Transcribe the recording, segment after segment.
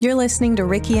You're listening to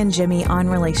Ricky and Jimmy on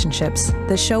Relationships,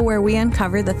 the show where we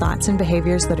uncover the thoughts and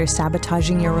behaviors that are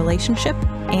sabotaging your relationship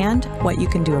and what you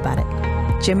can do about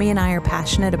it. Jimmy and I are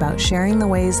passionate about sharing the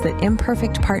ways that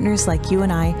imperfect partners like you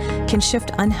and I can shift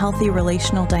unhealthy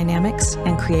relational dynamics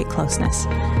and create closeness.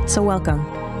 So welcome.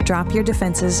 Drop your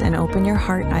defenses and open your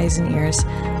heart, eyes, and ears.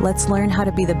 Let's learn how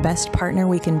to be the best partner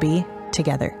we can be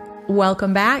together.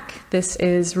 Welcome back. This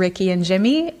is Ricky and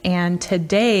Jimmy, and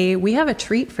today we have a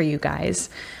treat for you guys.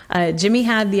 Jimmy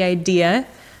had the idea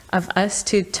of us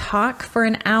to talk for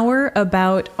an hour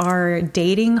about our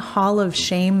dating hall of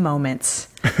shame moments.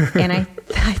 And I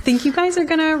think you guys are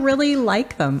going to really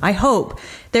like them. I hope.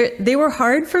 They were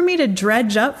hard for me to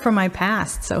dredge up from my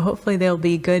past, so hopefully they'll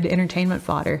be good entertainment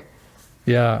fodder.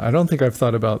 Yeah, I don't think I've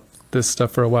thought about this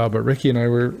stuff for a while, but Ricky and I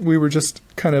were just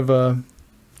kind of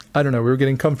I don't know, we were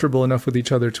getting comfortable enough with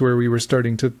each other to where we were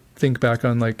starting to think back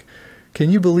on, like, can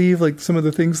you believe, like, some of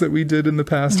the things that we did in the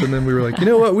past? And then we were like, you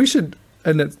know what, we should,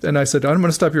 and I said, I'm going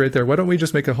to stop you right there. Why don't we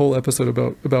just make a whole episode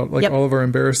about like all of our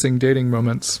embarrassing dating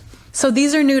moments? So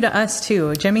these are new to us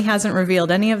too. Jimmy hasn't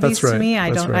revealed any of these to me. I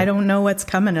don't know what's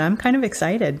coming. I'm kind of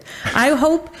excited. I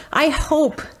hope,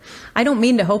 I don't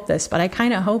mean to hope this, but I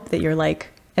kind of hope that you're like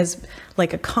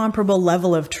a comparable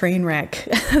level of train wreck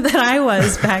that I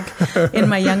was back in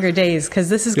my younger days. Cause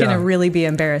this is going to really be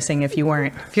embarrassing if you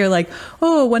weren't. If you're like,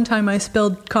 oh, one time I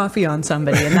spilled coffee on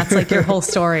somebody and that's like your whole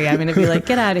story. I'm going to be like,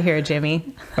 get out of here,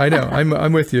 Jimmy. I know.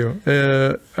 I'm with you.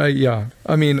 Yeah.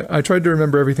 I mean, I tried to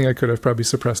remember everything I could. I've probably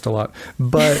suppressed a lot,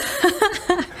 but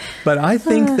I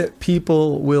think that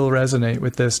people will resonate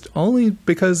with this only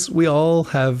because we all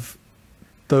have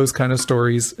those kind of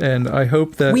stories, and I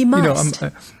hope that we must.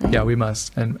 We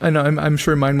must, and I'm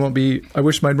sure mine won't be. I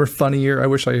wish mine were funnier. I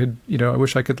wish I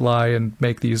I could lie and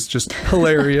make these just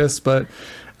hilarious, but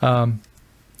they're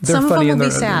some funny of them will and be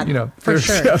sad, for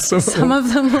sure. Yeah, some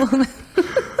of them will.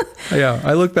 Yeah,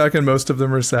 I look back and most of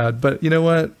them are sad, but you know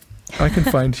what? I can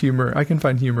find humor. I can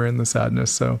find humor in the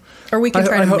sadness. So, or we can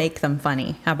try to make them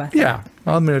funny. How about that? Yeah,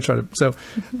 I'm going to try to. So,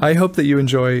 I hope that you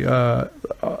enjoy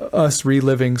us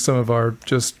reliving some of our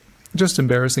just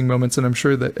embarrassing moments, and I'm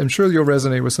sure you'll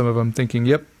resonate with some of them. Thinking,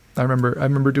 "Yep, I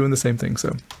remember doing the same thing."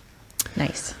 So,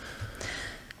 nice.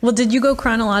 Well, did you go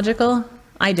chronological?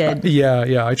 I did.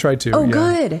 Yeah, I tried to. Oh, yeah.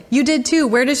 Good. You did too.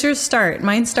 Where does yours start?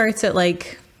 Mine starts at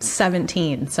like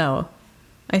 17. So.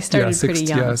 I started pretty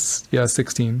young. Yes,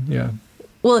 16. Yeah.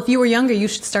 Well, if you were younger, you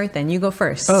should start then. You go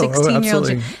first.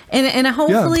 16-year-old. And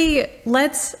hopefully,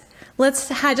 let's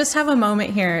just have a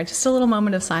moment here, just a little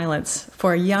moment of silence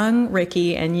for young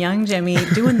Ricky and young Jimmy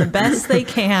doing the best they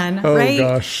can. Right?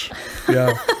 Oh gosh,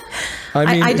 yeah.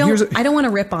 I mean, I don't want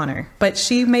to rip on her, but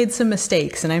she made some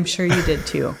mistakes, and I'm sure you did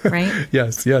too, right?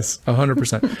 Yes,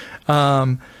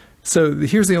 100%. So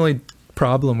here's the only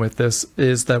problem with this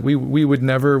is that we would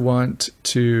never want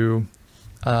to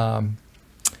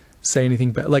say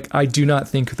anything bad. Like, I do not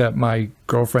think that my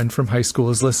girlfriend from high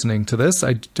school is listening to this.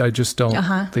 I just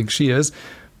don't think she is.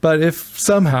 But if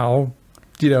somehow,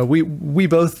 we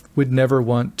both would never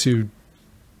want to,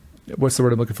 what's the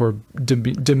word I'm looking for?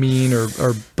 Demean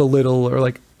or belittle, or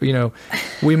like,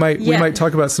 we might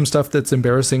talk about some stuff that's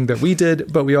embarrassing that we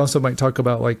did, but we also might talk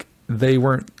about like, they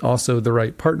weren't also the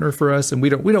right partner for us, and we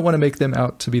don't want to make them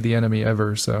out to be the enemy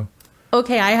ever. So,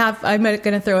 okay, I'm going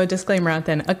to throw a disclaimer out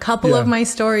then. A couple of my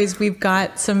stories, we've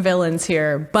got some villains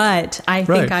here, but I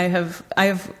think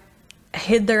I've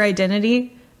hid their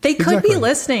identity. They could be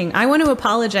listening. I want to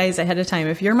apologize ahead of time.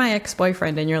 If you're my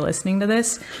ex-boyfriend and you're listening to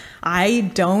this,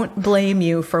 I don't blame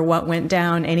you for what went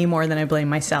down any more than I blame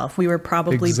myself. We were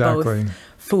probably both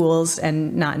fools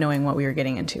and not knowing what we were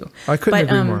getting into. I couldn't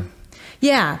agree more.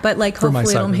 Yeah, but like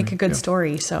hopefully it'll make a good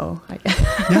story. So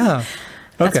yeah,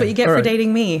 that's what you get for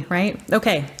dating me, right?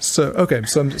 Okay. So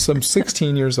I'm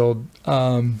 16 years old.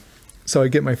 So I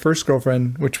get my first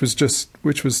girlfriend, which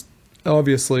was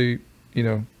obviously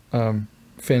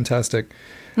fantastic.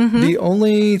 Mm-hmm. The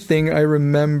only thing I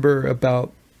remember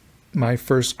about my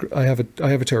first, I have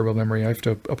a terrible memory. I have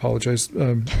to apologize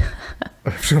ahead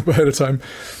of time.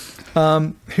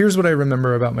 Here's what I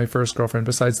remember about my first girlfriend,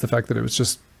 besides the fact that it was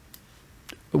just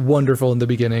wonderful in the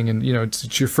beginning, and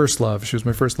it's your first love. She was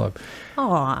my first love.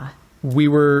 Aww.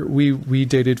 We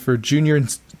dated for junior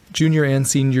and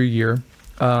senior year,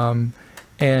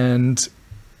 and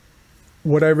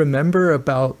what I remember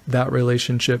about that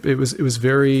relationship, it was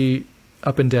very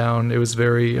up and down. It was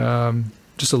very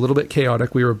just a little bit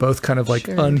chaotic. We were both kind of like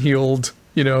unhealed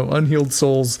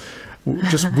souls,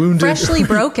 just wounded, freshly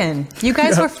broken. You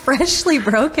guys were freshly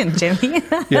broken, Jimmy.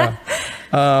 Yeah.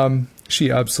 She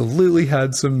absolutely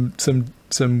had some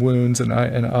wounds, and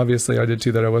obviously I did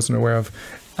too that I wasn't aware of.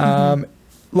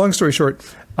 long story short,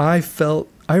 I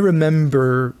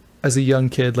remember as a young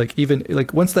kid, like even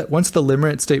like once the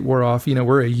limerent state wore off,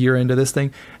 we're a year into this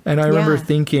thing. And I remember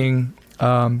thinking,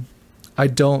 I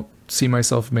don't see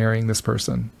myself marrying this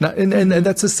person. And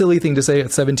that's a silly thing to say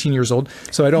at 17 years old.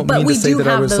 So I don't mean to say that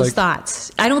I was like... But we do have those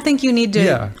thoughts. I don't think you need to...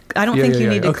 Yeah. I don't think you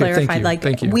need to okay, clarify.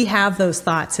 Thank you. We have those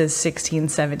thoughts as 16,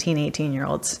 17,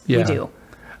 18-year-olds. Yeah. We do.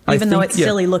 Even though it's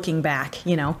silly looking back,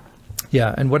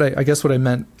 Yeah. And I guess what I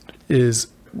meant is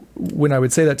when I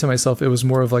would say that to myself, it was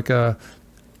more of like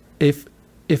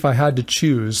if I had to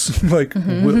choose, like,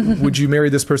 would you marry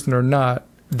this person or not?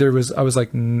 I was like,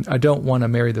 I don't want to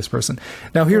marry this person.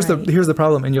 Now here's the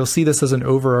problem. And you'll see this as an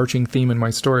overarching theme in my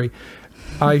story.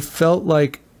 I felt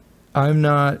like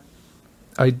I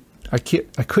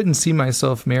couldn't see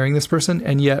myself marrying this person.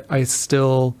 And yet I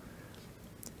still,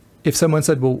 if someone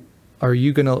said, well, are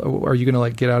you going to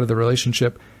like get out of the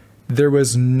relationship? There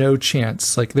was no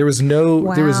chance. Like there was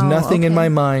nothing in my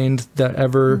mind that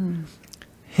ever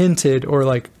hinted or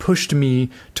like pushed me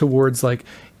towards like,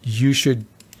 you should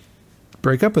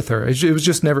break up with her. It was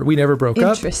just we never broke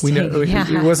up.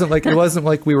 It wasn't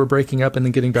like we were breaking up and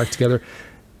then getting back together.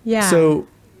 Yeah. So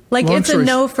like it's a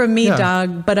no from me,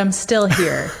 dog, but I'm still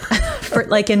here for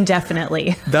like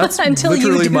indefinitely. That's until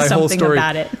literally you do my something whole story.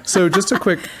 About it. So just a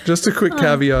quick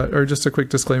caveat or just a quick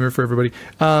disclaimer for everybody.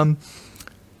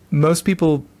 Most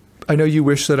people, I know you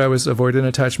wish that I was avoidant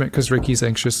attachment because Ricky's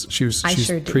anxious. She's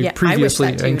previously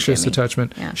anxious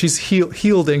attachment. Yeah. She's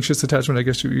healed anxious attachment, I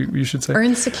guess you should say.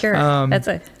 Earn secure. That's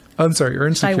it. I'm sorry,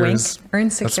 earn secure. Earn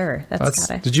secure. That's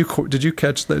got it. Did you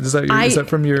catch that? Is that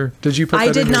from your? Did you put that?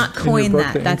 I did not coin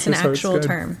that. That's an actual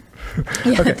term.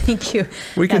 Yeah, okay. Thank you.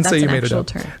 We can say you made it up.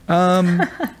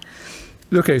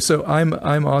 Okay, so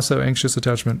I'm also anxious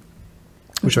attachment,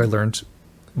 which I learned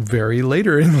very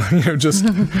later in just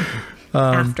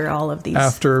after all of these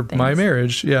things. My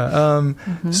marriage. Yeah.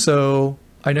 So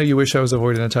I know you wish I was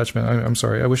avoidant attachment. I'm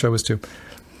sorry. I wish I was too,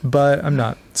 but I'm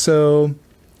not. So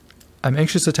I'm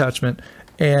anxious attachment.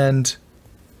 And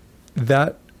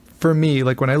that for me,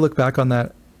 like when I look back on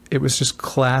that, it was just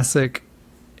classic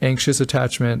anxious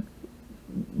attachment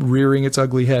rearing its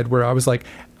ugly head where I was like,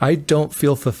 I don't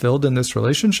feel fulfilled in this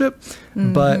relationship,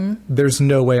 but there's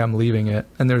no way I'm leaving it.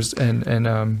 And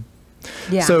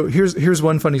so here's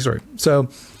one funny story. So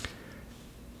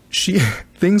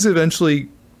things eventually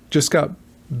just got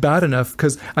bad enough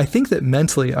because I think that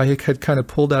mentally I had kind of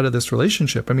pulled out of this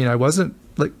relationship. I mean, I wasn't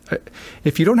like,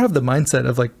 if you don't have the mindset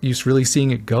of like you really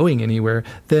seeing it going anywhere,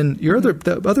 then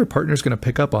the other partner's going to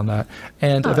pick up on that.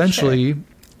 And eventually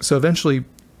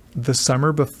the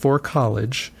summer before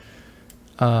college,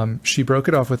 she broke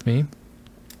it off with me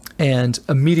and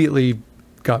immediately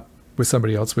got with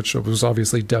somebody else, which was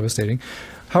obviously devastating.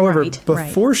 However,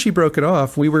 before she broke it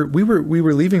off, we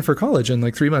were leaving for college in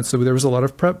like 3 months. So there was a lot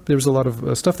of prep. There was a lot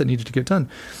of stuff that needed to get done.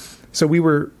 So we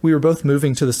were both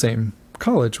moving to the same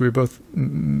college. We were both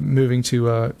moving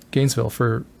to Gainesville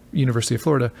for University of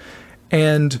Florida,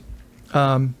 and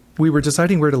we were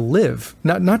deciding where to live.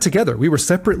 Not together. We were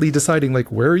separately deciding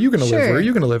like, where are you going to live? Where are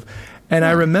you going to live? And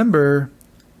I remember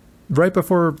right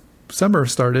before summer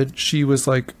started, she was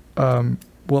like,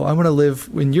 well, I want to live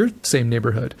in your same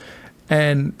neighborhood.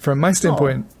 And from my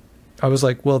standpoint, I was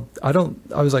like, well, I don't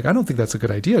think that's a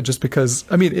good idea just because,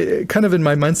 I mean, kind of in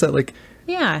my mindset, like,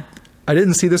 yeah, I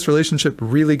didn't see this relationship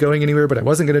really going anywhere, but I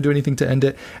wasn't going to do anything to end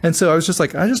it. And so I was just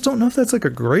like, I just don't know if that's like a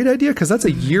great idea. Cause that's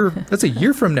a year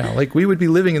from now. Like we would be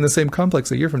living in the same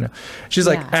complex a year from now. She's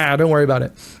like, don't worry about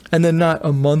it. And then not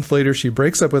a month later, she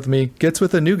breaks up with me, gets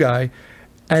with a new guy.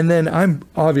 And then I'm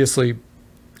obviously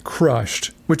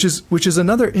crushed, which is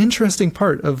another interesting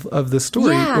part of the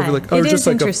story. Yeah, like, it is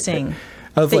interesting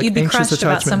that you'd be crushed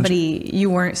about somebody you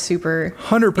weren't super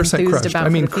 100% crushed. About I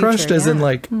mean, crushed future,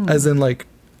 as in like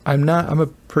I'm a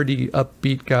pretty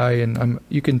upbeat guy, and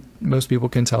most people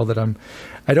can tell that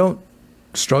I don't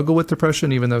struggle with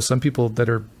depression, even though some people that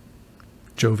are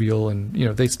jovial and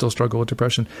they still struggle with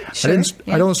depression. Sure,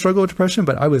 I don't struggle with depression,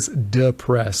 but I was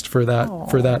depressed for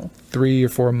that 3 or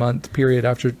 4 month period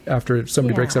after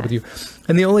somebody breaks up with you.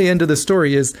 And the only end of the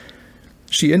story is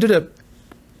she ended up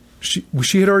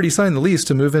she had already signed the lease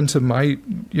to move into my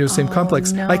same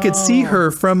complex. No. I could see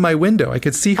her from my window. I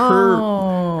could see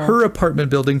her apartment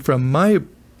building from my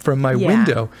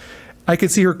window. I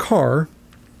could see her car.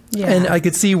 Yeah. And I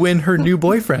could see when her new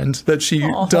boyfriend that she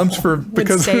dumped for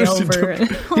because he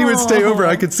would stay over.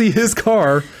 I could see his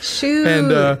car. Shoot.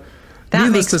 And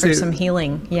that makes for some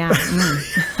healing. Yeah.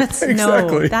 That's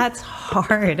exactly. That's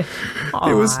hard.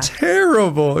 It was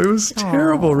terrible. It was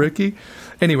terrible, Ricky.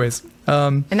 anyways.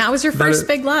 And that was your first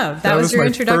big love. That was your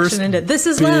introduction into this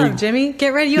is love, Jimmy. Get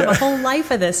ready. You have a whole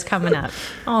life of this coming up.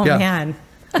 Oh, man.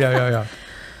 Yeah.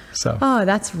 So. Oh,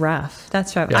 that's rough.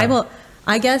 That's rough. Yeah.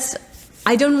 I guess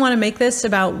I don't want to make this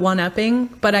about one-upping,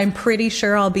 but I'm pretty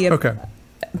sure I'll be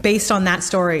based on that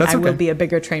story, I will be a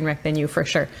bigger train wreck than you for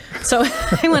sure. So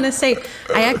I want to say,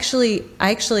 I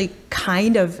actually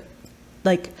kind of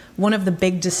like one of the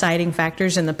big deciding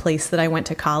factors in the place that I went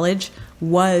to college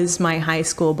was my high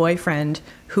school boyfriend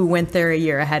who went there a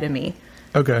year ahead of me.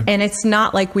 Okay. And it's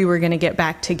not like we were going to get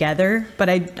back together, but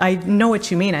I know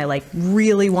what you mean. I like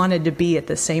really wanted to be at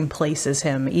the same place as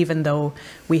him, even though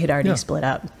we had already split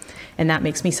up. And that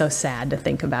makes me so sad to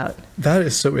think about. That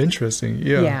is so interesting.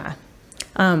 Yeah. Yeah.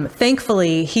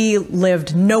 Thankfully, he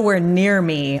lived nowhere near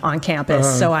me on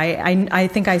campus, so I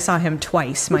think I saw him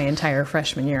twice my entire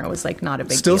freshman year. It was like not a big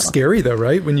deal. Still scary though,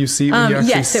 right? When you see, when you actually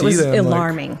yes, it was them,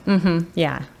 alarming. Like...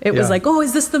 Yeah, it was like, oh,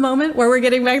 is this the moment where we're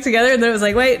getting back together? And then it was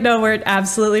like, wait, no, we're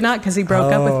absolutely not, because he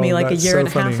broke up with me like a year and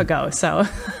a half ago. So,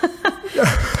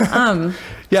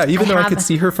 yeah, even though I could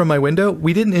see her from my window,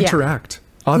 we didn't interact.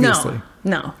 Obviously.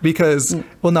 No. Because,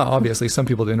 well, not obviously. Some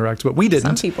people interact, but we didn't.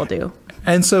 Some people do.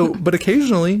 And so, but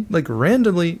occasionally, like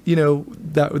randomly, you know,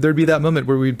 that there'd be that moment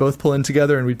where we'd both pull in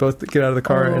together and we'd both get out of the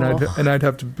car, and I'd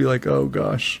have to be like, oh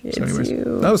gosh. So anyways,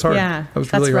 that was hard. Yeah, that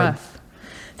was really rough. hard.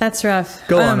 That's rough.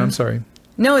 Go on. I'm sorry.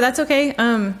 No, that's okay.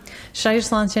 Should I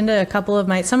just launch into a couple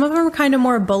of some of them are kind of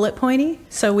more bullet pointy,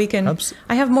 so we can.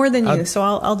 I have more than you, so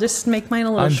I'll just make mine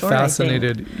a little short. I'm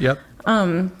fascinated. Yep.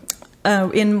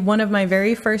 In one of my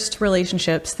very first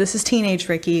relationships, this is teenage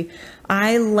Ricky,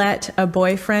 I let a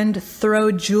boyfriend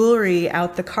throw jewelry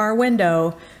out the car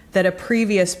window that a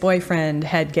previous boyfriend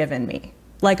had given me.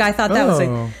 Like I thought that was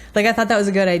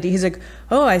a good idea. He's like,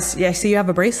 "Oh, I see you have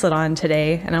a bracelet on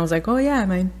today," and I was like, "Oh yeah,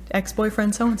 my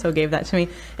ex-boyfriend so and so gave that to me,"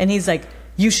 and he's like,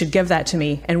 "You should give that to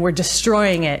me, and we're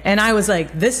destroying it." And I was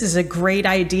like, this is a great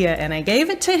idea. And I gave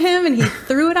it to him, and he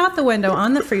threw it out the window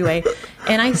on the freeway.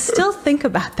 And I still think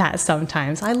about that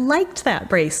sometimes. I liked that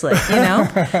bracelet, you know?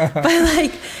 But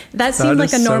like, that seemed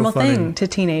like a normal thing to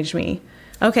teenage me.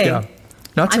 Okay. Yeah.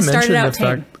 Not to mention the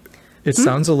fact, it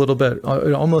sounds a little bit,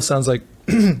 it almost sounds like,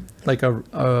 like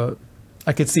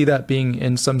I could see that being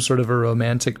in some sort of a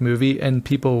romantic movie, and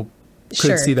people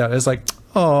could see that as like,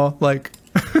 oh, like,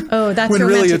 oh, that's when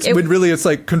romantic. Really it's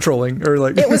like controlling, or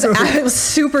like it was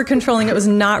super controlling. It was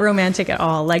not romantic at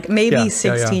all. Like maybe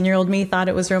 16-year-old me thought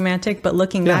it was romantic, but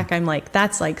looking back, I'm like,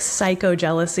 that's like psycho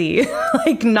jealousy,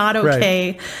 like not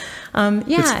okay. Right.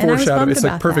 It's and I was bummed it's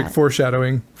about like perfect that.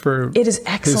 foreshadowing for it is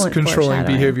excellent his controlling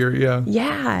behavior.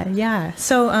 Yeah.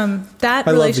 So that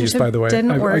I relationship love these, by the way.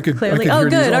 didn't work clearly. Oh,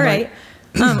 good. All right.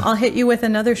 I'll hit you with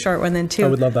another short one then too. I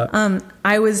would love that.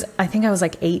 I think I was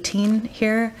like 18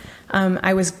 here.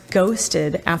 I was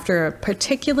ghosted after a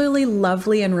particularly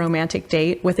lovely and romantic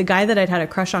date with a guy that I'd had a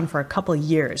crush on for a couple of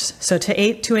years. So to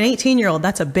an 18-year-old,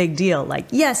 that's a big deal. Like,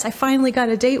 yes, I finally got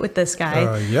a date with this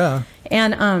guy. Yeah.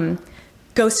 And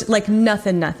ghosted like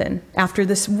nothing. After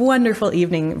this wonderful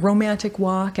evening, romantic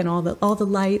walk and all the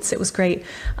lights, it was great.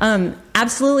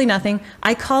 Absolutely nothing.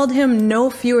 I called him no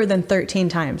fewer than 13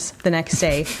 times the next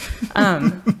day.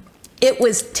 It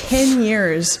was 10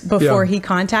 years before he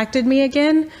contacted me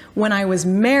again, when I was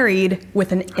married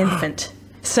with an infant.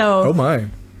 So, oh my.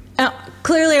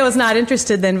 Clearly I was not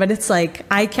interested then, but it's like,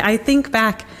 I think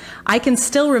back, I can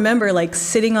still remember like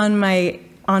sitting on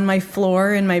my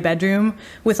floor in my bedroom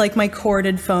with like my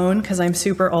corded phone, because I'm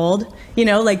super old, you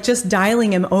know, like just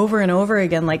dialing him over and over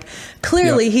again. Like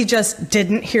clearly he just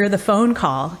didn't hear the phone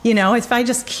call, you know, if I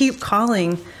just keep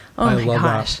calling, my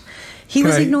gosh. That. He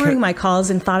was ignoring my calls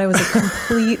and thought I was a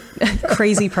complete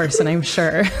crazy person, I'm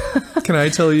sure. Can I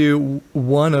tell you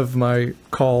one of my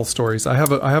call stories? I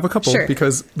have a couple,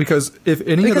 because if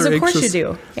any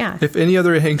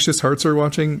other anxious hearts are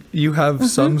watching, you have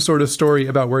some sort of story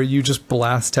about where you just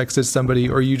blast texted somebody,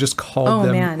 or you just called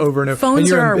them over and over.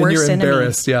 Phones are our worst enemy. You're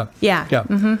embarrassed. Yeah.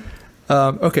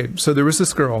 Okay, so there was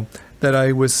this girl that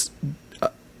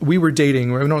we were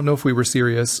dating. I don't know if we were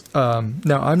serious.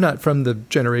 Now, I'm not from the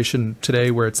generation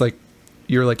today where it's like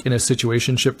you're like in a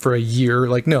situationship for a year.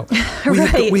 Like, no,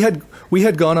 we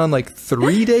had gone on like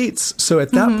 3 dates. So at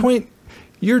that point,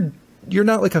 you're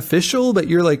not like official, but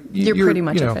you're like you're pretty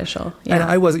much official. Yeah. And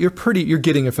I wasn't. You're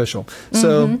getting official.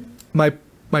 So my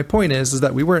point is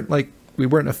that we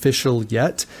weren't official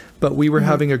yet, but we were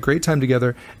having a great time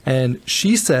together. And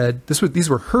she said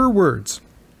these were her words.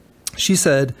 She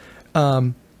said,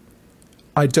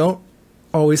 I don't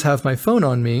always have my phone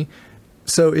on me.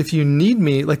 So if you need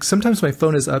me, like sometimes my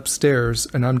phone is upstairs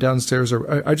and I'm downstairs,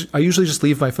 or I usually just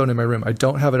leave my phone in my room. I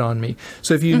don't have it on me.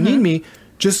 So if you need me,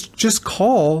 just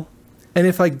call. And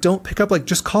if I don't pick up, like,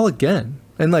 just call again.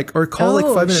 And like, or call like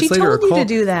 5 minutes later. She told you to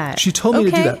do that. She told me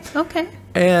to do that. Okay.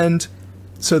 And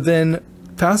so then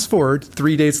fast forward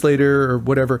 3 dates later or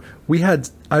whatever, we had,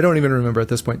 I don't even remember at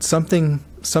this point, something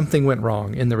went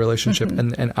wrong in the relationship.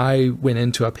 Mm-hmm. And I went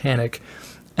into a panic,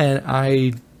 and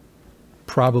I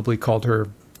probably called her.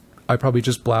 I probably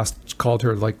just called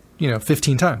her like,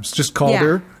 15 times, just called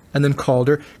her. And then called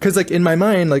her, because like in my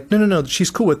mind, like no, she's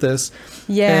cool with this.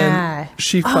 Yeah. And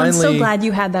she finally. I'm so glad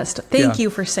you had that. Thank you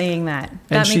for saying that.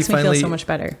 That makes me feel so much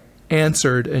better.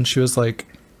 Answered, and she was like,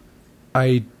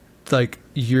 you're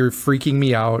freaking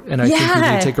me out, and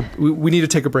I think we need to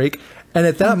take a break. And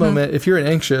at that moment, if you're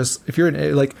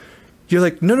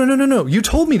no, you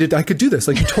told me I could do this.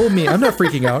 Like, you told me. I'm not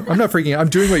freaking out. I'm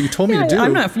doing what you told me to do.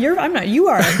 I'm not. You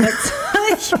are.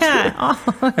 Yeah.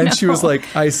 Oh, and she was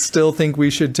like, I still think we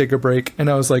should take a break. And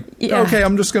I was like, okay,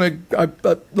 I'm just going to, I'm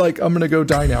going to go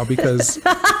die now because.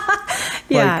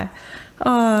 Yeah.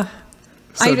 So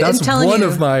that's one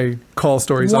of my call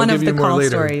stories. I'll give you more later.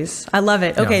 Stories. I love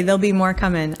it. Okay. There'll be more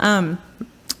coming.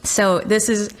 So this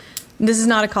is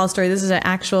not a call story. This is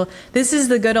this is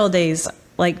the good old days,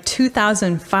 like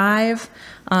 2005.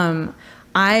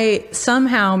 I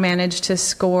somehow managed to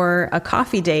score a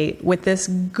coffee date with this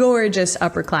gorgeous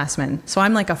upperclassman. So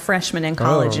I'm like a freshman in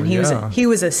college, and he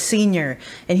was a senior,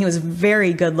 and he was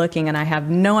very good looking, and I have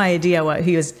no idea what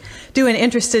he was doing,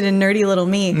 interested in nerdy little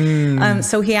me.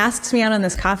 So he asks me out on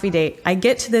this coffee date. I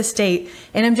get to this date,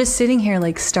 and I'm just sitting here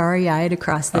like starry-eyed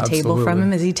across the table from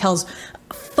him as he tells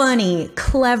funny,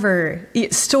 clever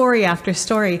story after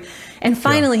story. And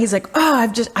finally he's like,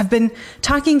 I've been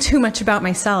talking too much about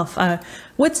myself.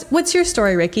 What's your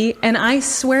story, Ricky? And I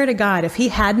swear to God, if he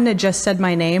hadn't have just said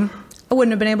my name, I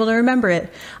wouldn't have been able to remember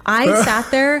it. I sat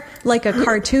there like a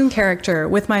cartoon character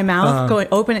with my mouth going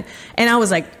open. And I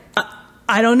was like,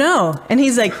 I don't know. And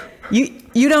he's like,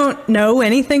 you don't know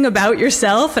anything about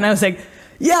yourself? And I was like,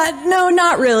 yeah, no,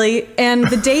 not really. And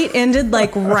the date ended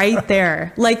like right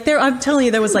there. Like I'm telling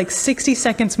you, there was like 60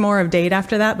 seconds more of date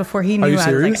after that before he knew. Are you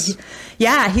serious? Was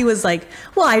like, he was like,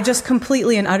 well, I just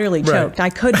completely and utterly choked.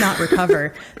 I could not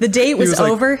recover. The date was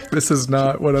over. Like, this is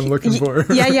not what I'm looking for.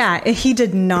 Yeah. He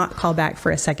did not call back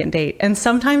for a second date. And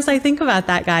sometimes I think about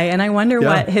that guy and I wonder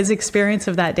what his experience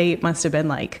of that date must have been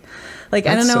like. Like,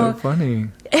 that's I don't know. So funny.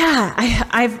 Yeah,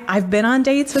 I've been on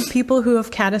dates with people who have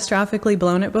catastrophically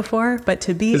blown it before, but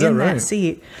to be in that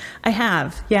seat, I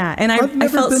have. Yeah, and I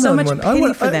felt so much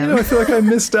pity for them. I feel like I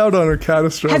missed out on a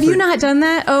catastrophic. Have you not done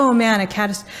that? Oh man,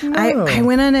 No. I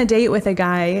went on a date with a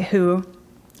guy who,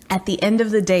 at the end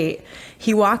of the date,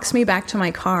 he walks me back to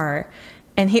my car.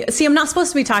 And I'm not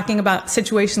supposed to be talking about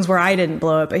situations where I didn't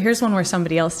blow it, but here's one where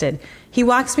somebody else did. He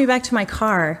walks me back to my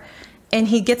car, and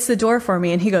he gets the door for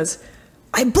me, and he goes,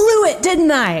 I blew it, didn't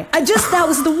I? That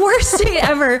was the worst date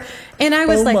ever. And I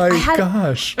was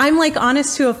gosh. I'm like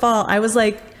honest to a fault. I was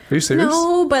like, are you serious?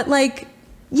 No, but like,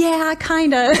 yeah,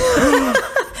 kind of.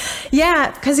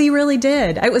 Yeah, because he really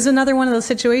did. It was another one of those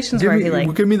situations where he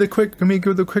like... Give me the quick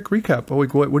recap.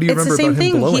 Like, what do you remember about him blowing it? It's the same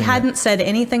thing. He hadn't said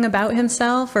anything about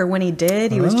himself, or when he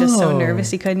did, he was just so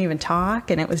nervous he couldn't even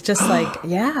talk. And it was just like,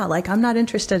 like I'm not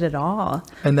interested at all.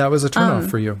 And that was a turnoff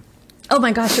for you. Oh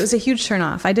my gosh, it was a huge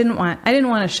turnoff. I didn't want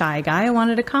a shy guy. I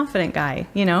wanted a confident guy,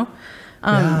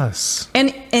 Yes.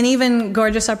 And even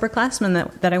gorgeous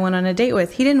upperclassman that I went on a date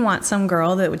with, he didn't want some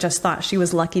girl that just thought she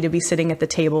was lucky to be sitting at the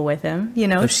table with him.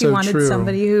 That's she wanted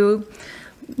somebody who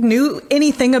knew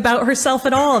anything about herself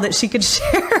at all that she could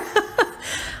share.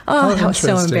 That was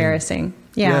so embarrassing.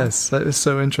 Yeah. Yes, that is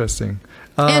so interesting.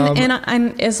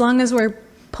 And as long as we're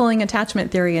pulling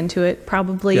attachment theory into it,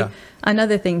 probably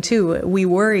another thing too, we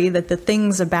worry that the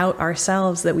things about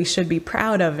ourselves that we should be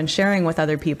proud of and sharing with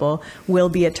other people will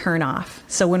be a turnoff.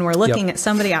 So when we're looking at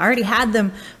somebody, I already had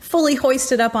them fully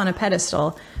hoisted up on a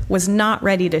pedestal, was not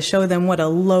ready to show them what a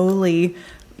lowly,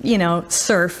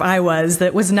 serf I was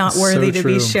that was not worthy to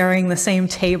be sharing the same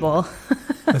table.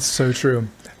 That's so true.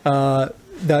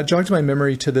 That jogged my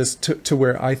memory to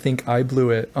where I think I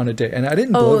blew it on a date. And I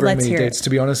didn't blow very many dates,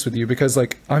 to be honest with you, because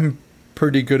like I'm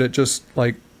pretty good at just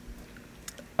like,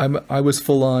 I was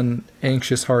full on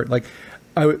anxious heart. Like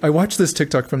I watched this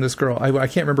TikTok from this girl. I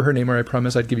can't remember her name, or I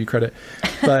promise I'd give you credit.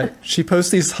 But she posts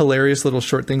these hilarious little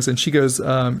short things, and she goes,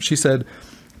 she said,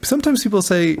 sometimes people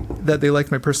say that they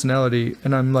like my personality,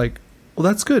 and I'm like, well,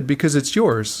 that's good because it's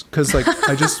yours. Because like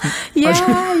I just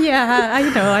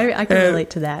I know I can relate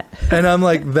to that. And I'm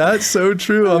like, that's so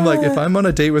true. I'm like, if I'm on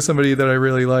a date with somebody that I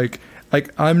really like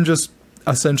I'm just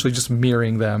essentially just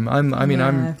mirroring them.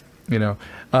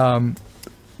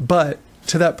 But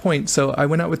to that point, so I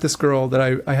went out with this girl that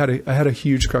I had a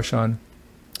huge crush on,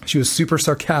 She was super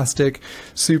sarcastic,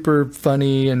 super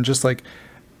funny, and just like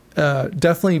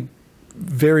definitely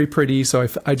very pretty. So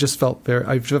I just felt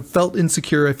I felt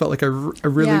insecure. I felt like I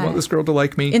really want this girl to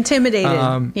like me. Intimidated.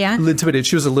 Intimidated.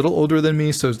 She was a little older than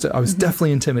me, so I was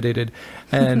definitely intimidated.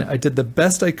 And I did the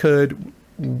best I could.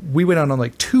 We went out on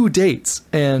like 2 dates,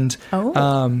 and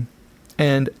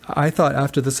and I thought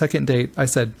after the second date, I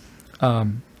said,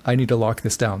 I need to lock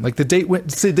this down. Like the date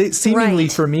went seemingly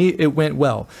for me, it went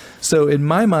well. So in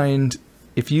my mind,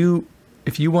 if you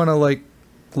want to like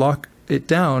lock it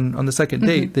down on the second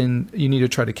date, then you need to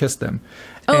try to kiss them.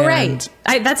 Oh, right.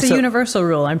 That's a universal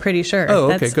rule, I'm pretty sure.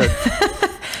 Oh, okay, good.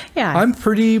 Yeah. I'm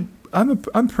pretty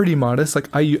modest. Like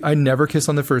I never kiss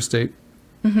on the first date.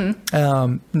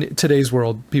 Today's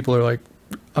world, people are like,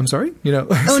 I'm sorry,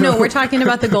 Oh, no, we're talking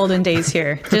about the golden days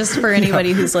here. Just for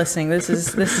anybody who's listening, this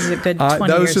is a good 20 years ago.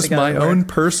 That was just my own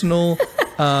personal.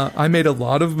 I made a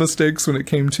lot of mistakes when it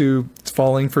came to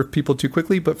falling for people too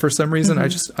quickly, but for some reason,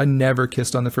 I never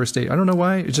kissed on the first date. I don't know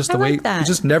why. It's just the way it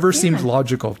just never seemed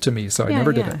logical to me, so I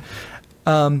never did it.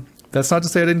 That's not to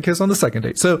say I didn't kiss on the second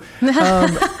date. So, no,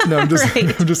 I'm just,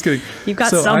 I'm just kidding. You've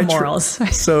got some morals.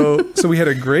 So we had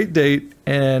a great date,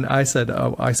 and I said,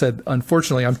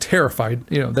 unfortunately, I'm terrified,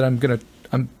 that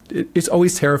it's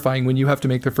always terrifying when you have to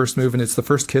make the first move and it's the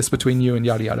first kiss between you and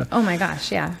yada, yada. Oh my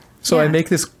gosh. Yeah. So I make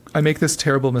this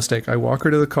terrible mistake. I walk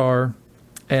her to the car,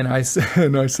 and I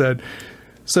said,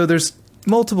 so there's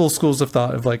multiple schools of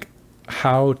thought of like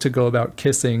how to go about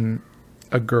kissing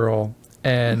a girl,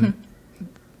 and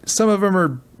some of them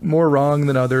are more wrong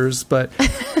than others, but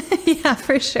yeah,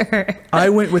 for sure. I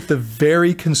went with the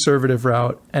very conservative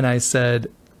route, and I said,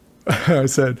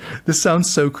 this sounds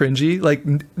so cringy. Like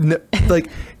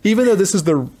even though this is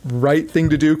the right thing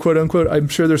to do, quote unquote, I'm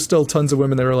sure there's still tons of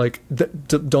women that are like,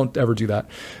 don't ever do that.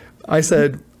 I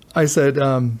said,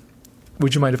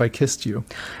 would you mind if I kissed you?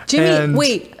 Jimmy,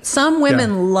 wait, some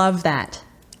women love that.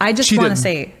 I just want to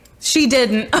say she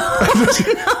didn't. Oh,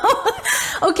 no.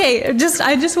 Okay, I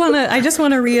just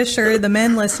want to reassure the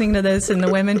men listening to this and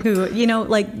the women who,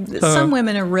 some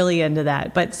women are really into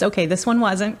that, but it's okay. This one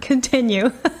wasn't.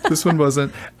 Continue. This one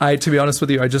wasn't. To be honest with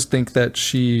you, I just think that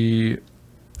she,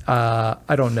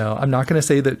 I don't know. I'm not going to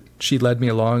say that she led me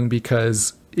along,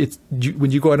 because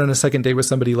when you go out on a second date with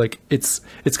somebody, like it's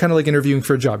kind of like interviewing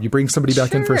for a job. You bring somebody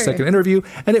back in for a second interview,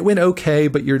 and it went okay,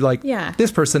 but you're like,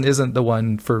 this person isn't the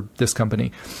one for this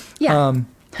company. Yeah.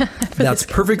 That's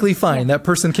perfectly fine. That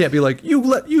person can't be like, you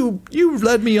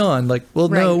led me on. Like, well,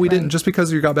 no, we didn't. Just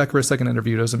because you got back for a second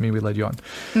interview doesn't mean we led you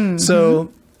on.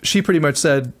 So she pretty much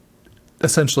said,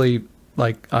 essentially,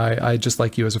 like, I just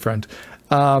like you as a friend.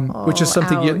 Which is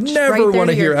something you never want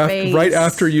to hear right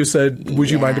after you said, would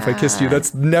you mind if I kissed you?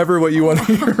 That's never what you want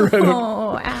to hear.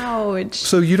 Oh, ouch.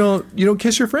 So you don't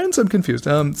kiss your friends? I'm confused.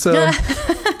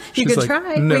 You could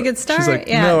try. No. We could start. She's like,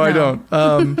 no, I don't.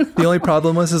 The only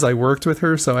problem was I worked with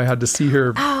her, so I had to see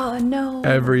her. Oh no.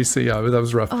 That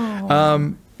was rough.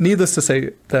 Oh. Needless to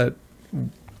say that,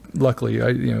 luckily,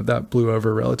 that blew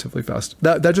over relatively fast.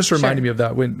 That just reminded me of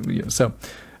that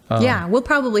we'll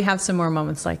probably have some more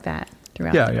moments like that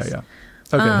throughout. Yeah.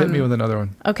 Okay, hit me with another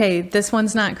one. Okay, this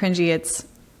one's not cringy.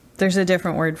 There's a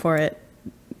different word for it.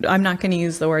 I'm not going to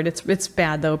use the word. It's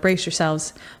bad though. Brace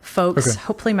yourselves, folks. Okay.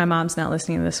 Hopefully my mom's not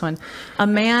listening to this one. A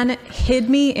man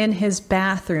hid me in his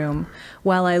bathroom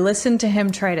while I listened to him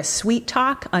try to sweet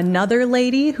talk another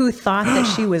lady who thought that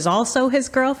she was also his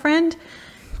girlfriend.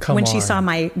 When she saw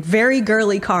my very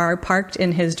girly car parked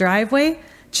in his driveway.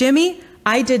 Jimmy,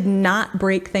 I did not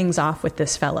break things off with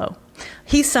this fellow.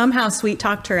 He somehow sweet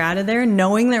talked her out of there,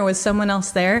 knowing there was someone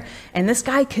else there. And this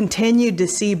guy continued to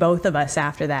see both of us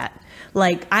after that.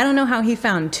 Like, I don't know how he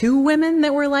found 2 women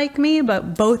that were like me,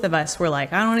 but both of us were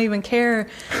like, I don't even care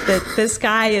that this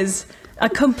guy is a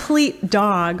complete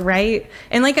dog, right?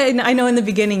 And like, I know in the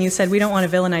beginning you said we don't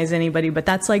want to villainize anybody, but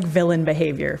that's like villain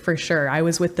behavior for sure. I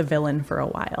was with the villain for a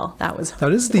while. That is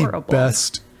horrible. The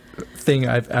best thing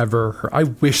I've ever heard. I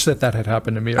wish that had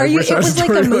happened to me. It was like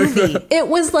a movie. It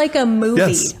was like a movie.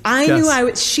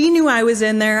 Yes. She knew I was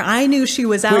in there. I knew she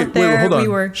was out there. Hold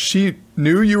on. She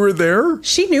knew you were there?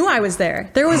 She knew I was there.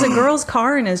 There was a girl's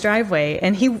car in his driveway,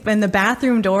 and the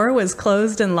bathroom door was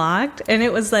closed and locked, and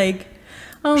it was like,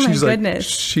 oh my goodness.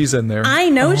 She's in there. I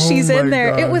know she's in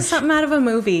there. Gosh. It was something out of a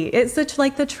movie. It's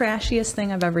like the trashiest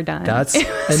thing I've ever done.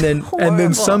 And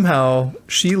then somehow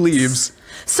she leaves.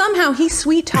 Somehow he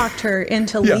sweet talked her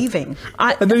into leaving.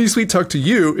 And then he sweet talked to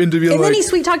you into being and then he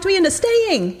sweet talked me into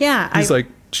staying. Yeah. He's like,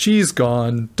 she's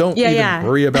gone. Don't even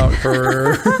worry about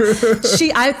her.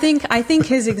 I think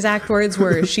his exact words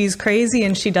were, she's crazy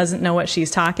and she doesn't know what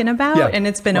she's talking about. Yeah, and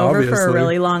it's been over for a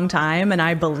really long time. And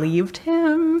I believed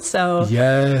him. So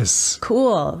yes.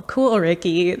 Cool,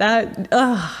 Ricky.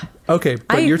 Okay.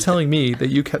 But you're telling me that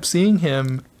you kept seeing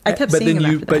him. I kept seeing him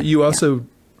after that. But you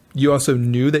also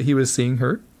knew that he was seeing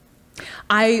her?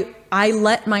 I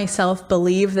let myself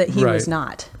believe that he was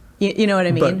not. You know what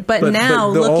I mean? But now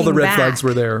looking back, all the red flags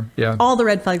were there. Yeah. All the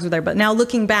red flags were there. But now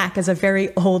looking back as a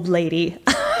very old lady,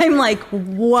 I'm like,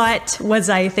 what was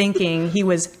I thinking? He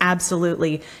was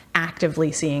absolutely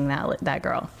actively seeing that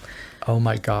girl. Oh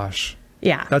my gosh.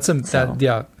 Yeah.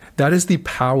 That is the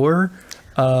power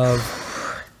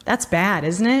of. That's bad,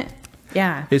 isn't it?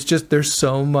 Yeah. It's just, there's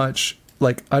so much,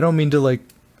 like, I don't mean to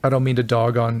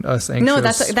dog on us anxious. No,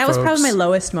 that was probably my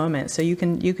lowest moment. So you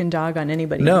can dog on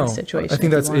anybody in this situation. I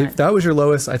think if that was your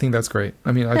lowest, I think that's great.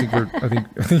 I mean, I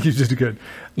think you did good.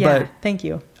 Yeah, but thank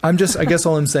you. I guess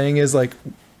all I'm saying is, like,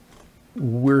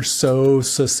 we're so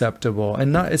susceptible,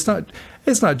 and it's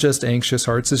not just anxious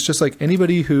hearts. It's just like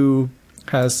anybody who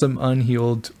has some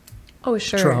unhealed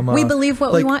trauma. We believe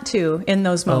what we want to in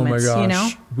those moments. Oh my gosh. You know,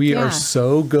 we are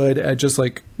so good at just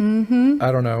like, I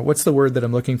don't know, what's the word that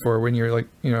I'm looking for when you're like,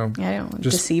 you know,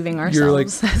 just deceiving ourselves. You're like,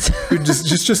 you're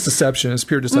just deception. It's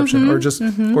pure deception,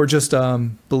 or just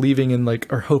believing in,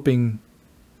 like, or hoping.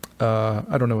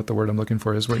 I don't know what the word I'm looking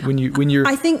for is when you're.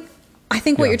 I think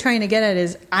what you're trying to get at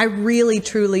is, I really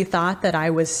truly thought that I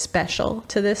was special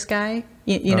to this guy.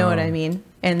 You know what I mean?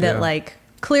 And that like,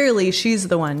 clearly she's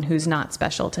the one who's not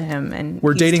special to him, and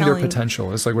we're dating their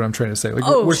potential is like what I'm trying to say. Like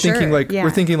we're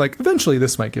thinking like eventually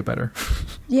this might get better.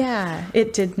 Yeah,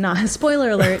 it did not.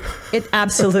 Spoiler alert, it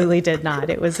absolutely did not.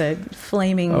 It was a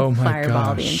flaming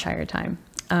fireball the entire time.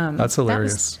 That's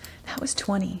hilarious. That was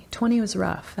 20. 20 was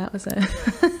rough. That was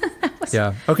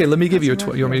yeah. Okay, let me give you a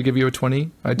 20. You want me to give you a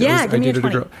 20? I dated a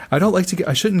girl. I don't like to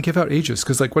I shouldn't give out ages,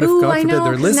 because like, what if God forbid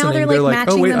they're listening, they're like,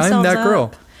 oh wait, I'm that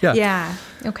girl. Yeah. Yeah.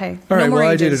 Okay. All right. Well,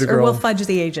 I dated a girl. Or we'll fudge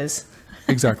the ages.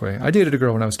 Exactly. I dated a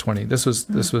girl when I was 20. This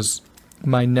was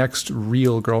my next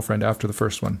real girlfriend after the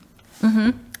first one.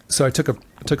 Mm-hmm. So I took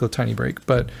a tiny break,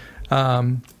 but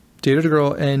dated a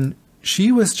girl, and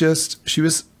she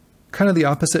was kind of the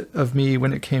opposite of me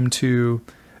when it came to,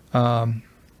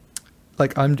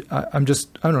 like, I'm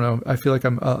just, I don't know. I feel like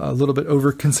I'm a little bit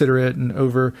over considerate and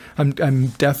I'm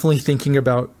definitely thinking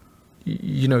about,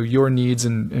 you know, your needs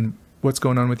and what's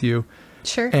going on with you.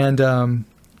 Sure. And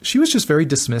she was just very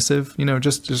dismissive, you know, it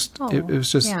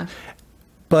was just,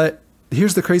 but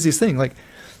here's the craziest thing. Like,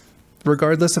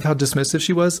 regardless of how dismissive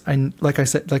she was, like I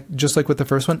said, like, just like with the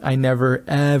first one, I never,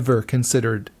 ever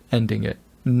considered ending it.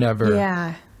 Never.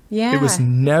 Yeah. Yeah. It was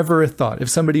never a thought.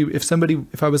 If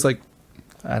I was like,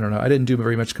 I don't know, I didn't do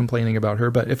very much complaining about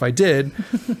her, but if I did,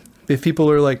 if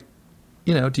people are like,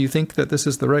 you know, do you think that this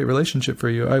is the right relationship for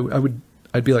you?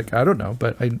 I'd be like, I don't know,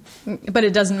 but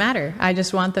it doesn't matter. I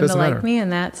just want them to like me,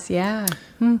 and that's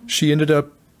She ended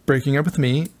up breaking up with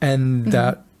me, and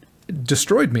that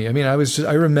destroyed me. I mean, I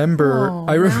remember.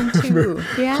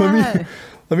 Yeah.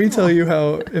 Let me tell you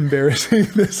how embarrassing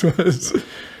this was.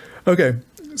 Okay,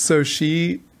 so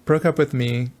she broke up with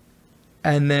me,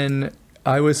 and then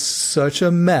I was such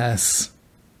a mess.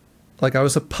 Like, I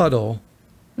was a puddle,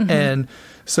 and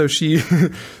so she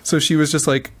was just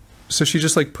like. So she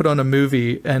just like put on a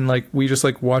movie, and like we just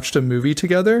like watched a movie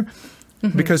together,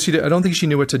 because I don't think she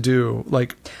knew what to do.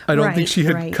 Like, I don't think she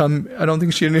had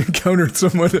encountered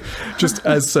someone just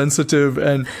as sensitive,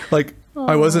 and like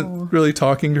I wasn't really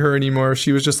talking to her anymore.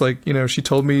 She was just like, you know, she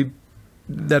told me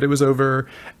that it was over,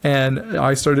 and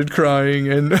I started crying,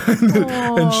 and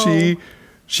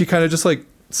she kind of just like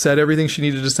said everything she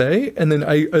needed to say, and then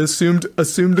I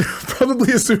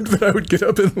probably assumed that I would get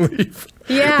up and leave.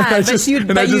 Yeah, but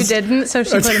you didn't, so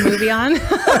she put a movie on.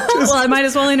 Well, I might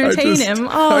as well entertain him.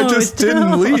 I just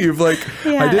didn't leave. Like,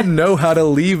 I didn't know how to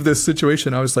leave this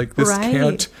situation. I was like, this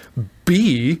can't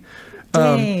be.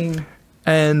 Dang.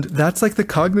 And that's like the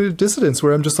cognitive dissonance,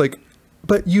 where I'm just like,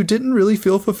 but you didn't really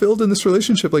feel fulfilled in this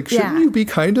relationship. Like, shouldn't you be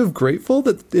kind of grateful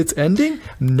that it's ending?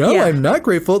 No, I'm not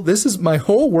grateful. my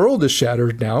whole world is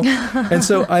shattered now. And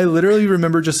so I literally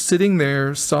remember just sitting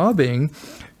there sobbing.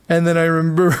 And then I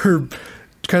remember her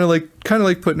kind of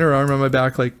like putting her arm on my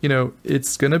back, like, you know,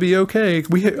 it's going to be okay. I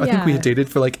think we had dated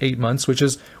for like 8 months, which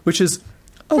is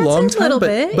a long time,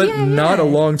 but not a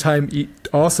long time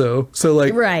also. So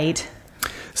like, right.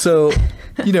 So,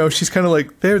 you know, she's kind of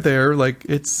like, there, like,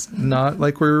 it's not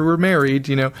like we're married,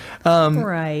 you know?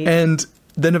 Right. And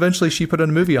then eventually she put a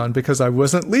movie on because I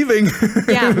wasn't leaving.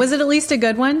 Yeah. Was it at least a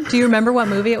good one? Do you remember what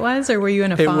movie it was, or were you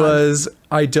in a fog? It was,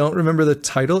 I don't remember the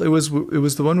title. It was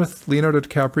the one with Leonardo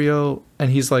DiCaprio,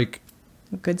 and he's like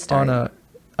good start.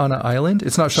 on an island.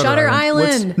 It's not Shutter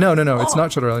Island. No, it's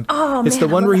not Shutter Island. Oh, it's man,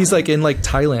 the one where he's like in like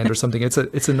Thailand or something. It's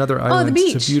another island. Oh, the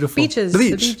beach. It's a beautiful Beaches. The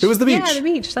beach. It was the beach. Yeah, the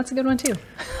beach. That's a good one too.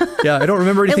 Yeah, I don't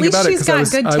remember anything about it because I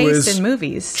was good taste I was in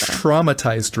movies. So.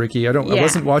 Traumatized, Ricky. I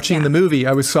wasn't watching the movie.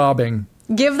 I was sobbing.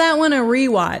 Give that one a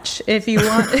rewatch if you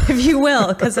want, if you will,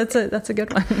 because that's a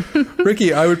good one.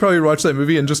 Ricky, I would probably watch that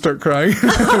movie and just start crying.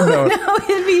 No,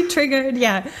 it'd be triggered.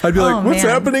 Yeah, I'd be like, "What's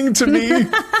happening to me?"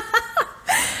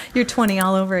 You're 20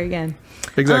 all over again.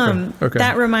 Exactly. Okay.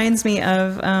 That reminds me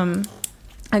of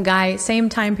a guy, same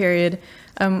time period.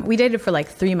 We dated for like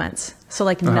 3 months, so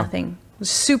like nothing.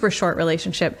 Super short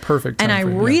relationship. Perfect. And I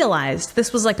realized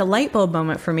this was like a light bulb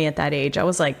moment for me at that age. I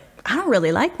was like, I don't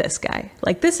really like this guy.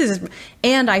 Like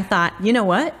and I thought, you know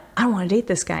what? I don't want to date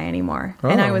this guy anymore.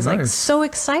 And I was like so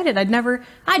excited. I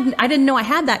didn't know I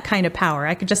had that kind of power.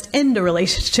 I could just end a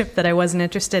relationship that I wasn't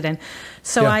interested in.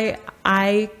 So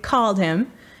I called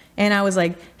him and I was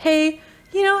like, hey,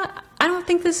 I don't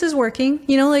think this is working.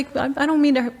 Like, I don't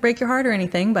mean to break your heart or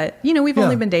anything, but we've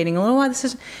only been dating a little while.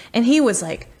 And he was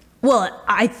like, well,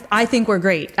 I think we're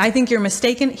great. I think you're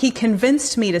mistaken. He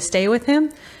convinced me to stay with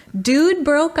him. Dude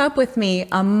broke up with me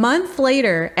a month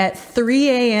later at 3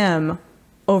 a.m.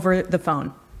 over the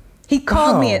phone. He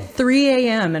called me at 3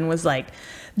 a.m. and was like,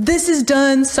 this is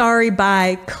done. Sorry,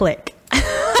 bye, click.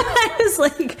 I was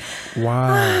like,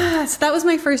 wow. So that was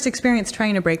my first experience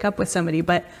trying to break up with somebody.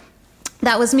 But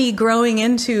that was me growing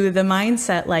into the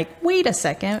mindset like, wait a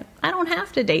second, I don't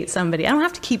have to date somebody. I don't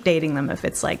have to keep dating them if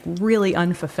it's like really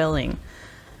unfulfilling.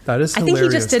 That is hilarious. I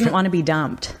think he just didn't want to be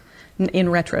dumped in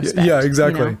retrospect. Yeah,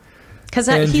 exactly. Because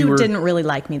he didn't really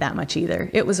like me that much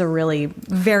either. It was a really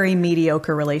very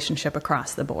mediocre relationship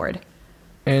across the board.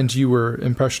 And you were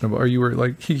impressionable, or you were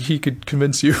like he could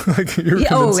convince you, like you're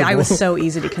convincible. I was so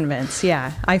easy to convince.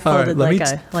 Yeah, I folded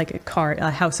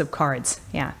a house of cards.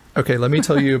 Yeah. Okay, let me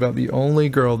tell you about the only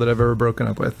girl that I've ever broken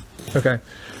up with. Okay,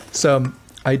 so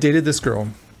I dated this girl,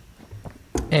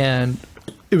 and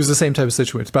it was the same type of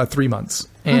situation. It's about 3 months,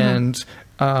 and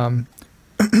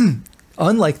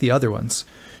unlike the other ones,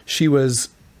 she was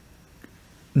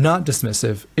not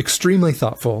dismissive, extremely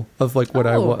thoughtful of like what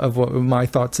what my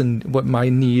thoughts and what my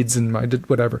needs and my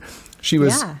whatever. She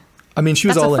was, I mean, she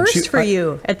was all in. That's a first for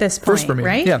you at this point, first for me,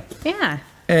 right? Yeah. Yeah.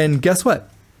 And guess what?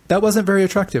 That wasn't very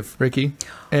attractive, Ricky.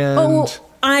 And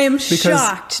I am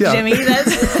shocked, Jimmy.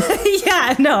 That's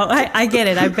I get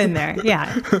it. I've been there.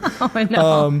 Yeah. Oh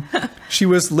no. She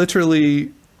was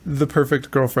literally the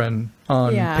perfect girlfriend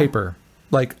on paper.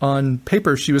 Like on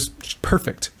paper, she was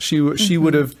perfect. She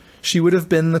would have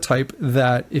been the type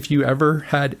that if you ever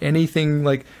had anything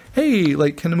like, hey,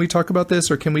 like, can we talk about this,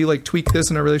 or can we like tweak this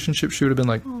in our relationship? She would have been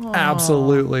like,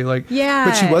 absolutely, like,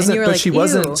 but she wasn't. But she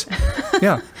wasn't.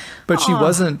 Yeah, but she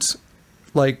wasn't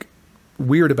like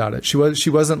weird about it. She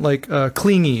wasn't like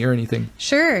clingy or anything.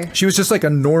 Sure. She was just like a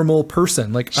normal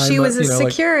person. Like she was a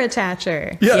secure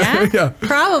attacher. Yeah, yeah,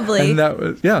 probably. And that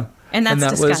was And that's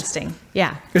disgusting.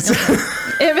 Yeah. Just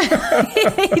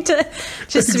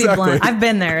to be blunt, I've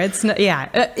been there. It's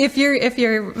if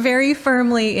you're very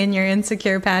firmly in your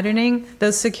insecure patterning,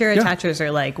 those secure attachers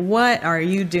are like, what are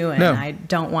you doing? No. I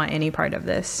don't want any part of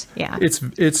this. Yeah. It's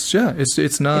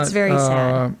not. It's very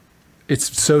sad.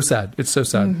 It's so sad. It's so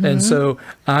sad. Mm-hmm. And so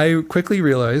I quickly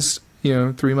realized,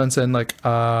 3 months in, like,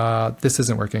 this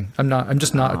isn't working. I'm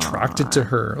just not attracted to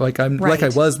her. Like like I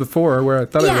was before, where I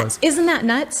thought I was. Isn't that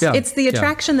nuts? Yeah. It's the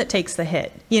attraction that takes the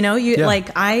hit.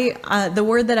 The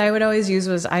word that I would always use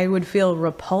was I would feel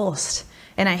repulsed.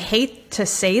 And I hate to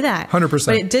say that. 100%.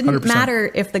 But it didn't 100%.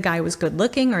 matter if the guy was good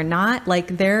looking or not.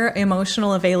 Like, their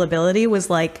emotional availability was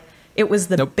like, it was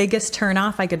the biggest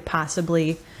turnoff I could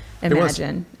possibly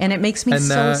imagine. And it makes me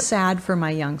so sad for my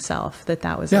young self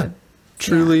that was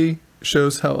truly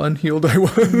shows how unhealed I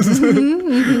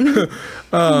was.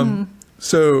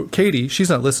 So Katie, she's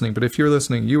not listening, but if you're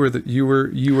listening, you were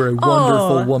a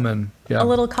wonderful woman. Yeah. A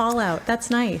little call out.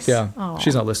 That's nice. Yeah.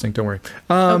 She's not listening. Don't worry.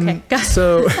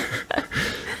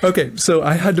 Okay. So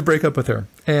I had to break up with her.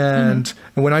 And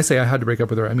when I say I had to break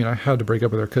up with her, I mean, I had to break up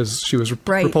with her because she was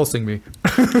repulsing me.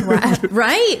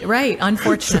 Right.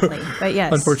 Unfortunately. But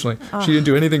yes. Unfortunately. She didn't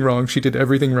do anything wrong. She did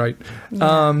everything right.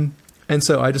 Yeah. And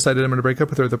so I decided I'm going to break up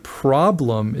with her. The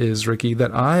problem is, Ricky,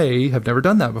 that I have never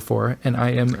done that before, and I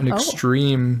am an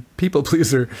extreme people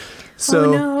pleaser.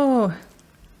 So,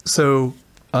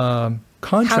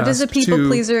 contrast. How does a people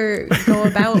pleaser go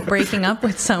about breaking up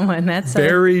with someone? That's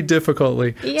very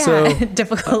difficultly. Yeah, so,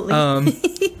 difficultly.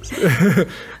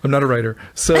 I'm not a writer,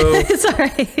 so it's all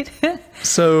right.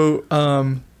 So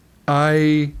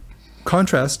I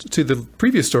contrast to the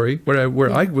previous story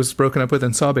where I was broken up with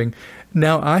and sobbing.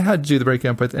 Now I had to do the breaking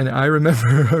up with, and I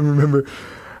remember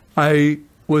I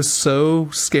was so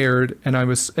scared,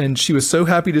 and she was so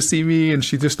happy to see me, and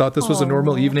she just thought this was a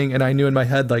normal evening, and I knew in my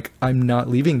head, like, I'm not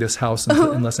leaving this house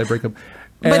unless I break up.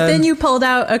 But then you pulled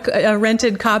out a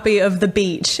rented copy of The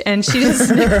Beach, and she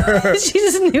just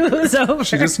knew it was over.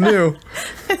 She just knew.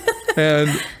 And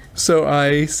so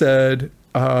I said,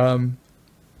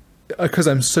 because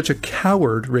I'm such a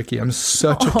coward, Ricky. I'm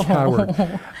such a coward.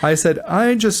 I said,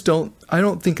 I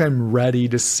don't think I'm ready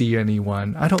to see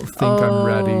anyone. I don't think I'm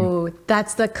ready. Oh,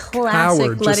 that's the classic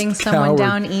coward, letting someone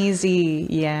down easy.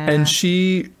 Yeah. And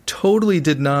she totally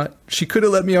did not. She could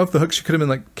have let me off the hook. She could have been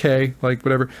like, okay, like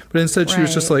whatever. But instead she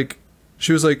was just like,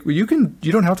 well, you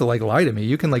don't have to like lie to me.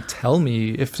 You can like tell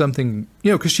me if something,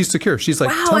 because she's secure. She's like,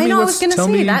 wow, I was going to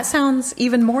say, that sounds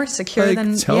even more secure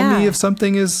than, tell me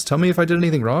if I did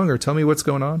anything wrong, or tell me what's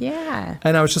going on. Yeah.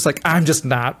 And I was just like,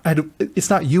 it's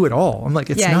not you at all. I'm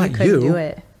like, it's not you. Do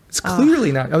it. It's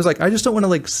clearly not. I was like, I just don't want to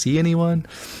like see anyone.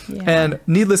 Yeah. And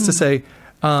needless to say,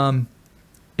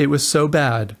 it was so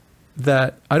bad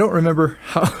that I don't remember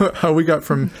how we got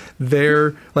from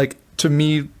there, like, to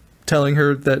me telling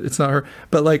her that it's not her,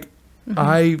 but like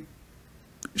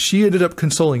she ended up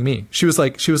consoling me. She was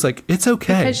like, it's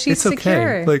okay. Because she's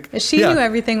secure. Okay. Like she knew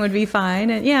everything would be fine.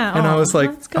 And I was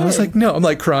like, no, I'm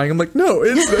like crying. I'm like, no,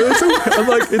 it's okay. I'm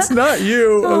like, it's not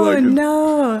you.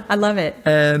 No, I love it.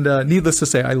 And needless to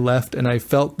say, I left and I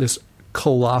felt this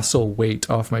colossal weight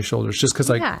off my shoulders just because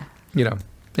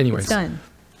anyways. It's done.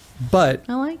 But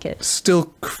I like it.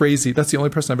 Still crazy. That's the only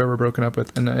person I've ever broken up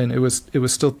with, and it was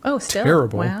still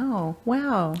terrible. Wow.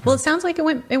 Well, it sounds like it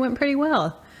went pretty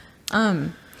well.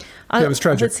 It was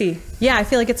tragic. Let's see. Yeah, I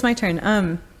feel like it's my turn.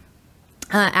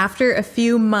 After a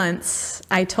few months,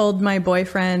 I told my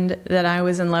boyfriend that I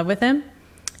was in love with him,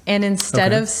 and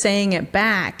instead of saying it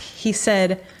back, he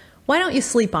said, "Why don't you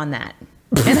sleep on that?"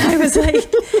 And I was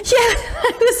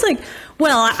like,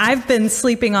 well, I've been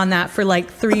sleeping on that for like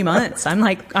 3 months.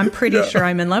 I'm pretty sure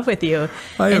I'm in love with you.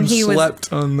 On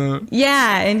that.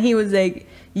 Yeah. And he was like,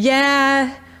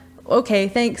 yeah, okay,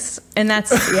 thanks. And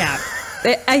that's,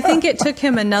 I think it took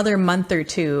him another month or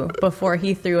two before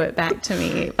he threw it back to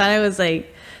me. But I was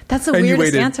like, that's the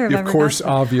weirdest answer I've ever gotten. Of course,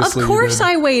 obviously. Of course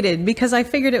I waited, because I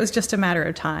figured it was just a matter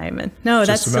of time. And no,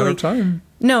 that's silly. Just a matter of time.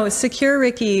 No, secure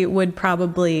Ricky would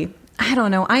probably... I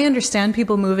don't know. I understand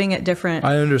people moving at different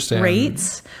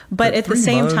rates, but at the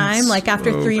same time, like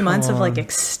after 3 months of like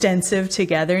extensive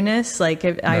togetherness, like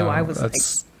I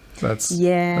was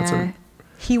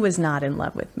he was not in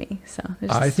love with me. So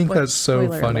I think that's so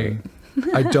funny.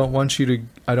 I don't want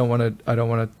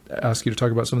to ask you to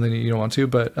talk about something that you don't want to,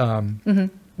 but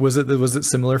was it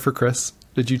similar for Chris?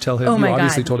 Did you tell him? Oh, you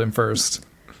obviously told him first.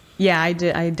 Yeah, I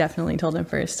did. I definitely told him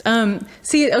first.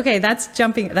 See, okay, that's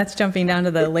jumping down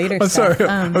to the later stuff. Sorry.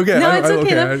 Okay. No, it's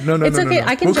okay. No, it's okay. No.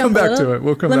 I can jump back to it.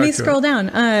 We'll come back to it. Let me scroll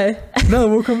down. No,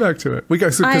 we'll come back to it.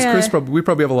 Because Chris we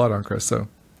probably have a lot on Chris, so.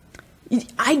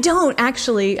 I don't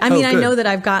actually. I mean, I know that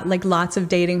I've got like lots of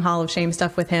dating Hall of Shame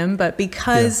stuff with him, but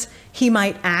because he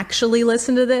might actually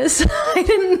listen to this, I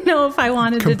didn't know if I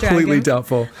wanted to drag him. Completely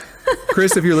doubtful.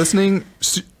 Chris, if you're listening,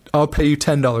 I'll pay you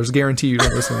 $10. Guarantee you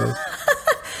don't listen to this.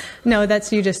 No,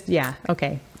 that's you just,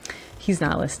 okay. He's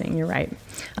not listening. You're right.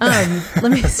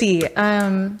 Let me see.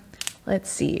 Let's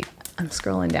see. I'm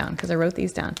scrolling down because I wrote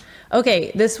these down.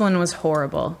 Okay. This one was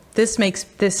horrible. This is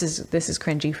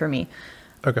cringy for me.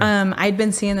 Okay. I'd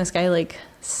been seeing this guy like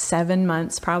 7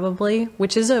 months probably,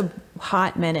 which is a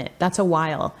hot minute. That's a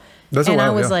while. I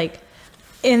was like,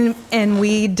 and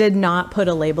we did not put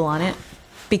a label on it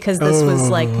because this was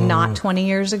like not 20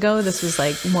 years ago. This was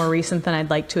like more recent than I'd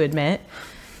like to admit.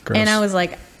 Gross. And I was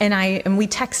like, and we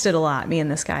texted a lot, me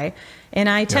and this guy. And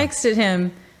I texted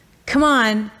him, come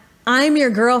on, I'm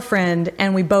your girlfriend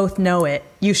and we both know it.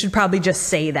 You should probably just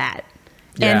say that.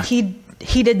 Yeah. And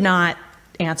he did not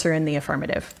answer in the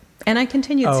affirmative. And I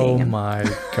continued seeing him. Oh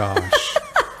my gosh.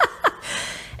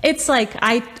 It's like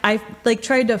I like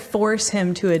tried to force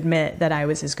him to admit that I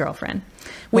was his girlfriend,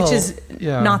 which is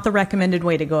not the recommended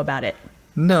way to go about it.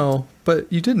 No, but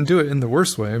you didn't do it in the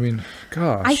worst way. I mean,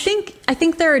 gosh. I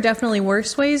think there are definitely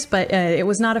worse ways, but it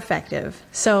was not effective.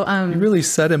 So you really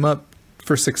set him up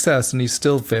for success, and he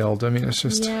still failed. I mean, it's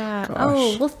just gosh.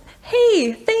 Oh well,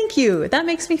 hey, thank you. That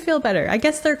makes me feel better. I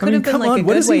guess there could have been like a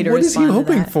good way to respond. What is he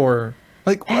hoping for?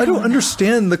 Like, I don't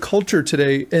understand the culture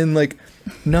today and like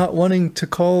not wanting to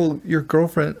call your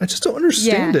girlfriend. I just don't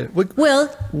understand it. Like, well,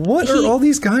 what are all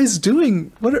these guys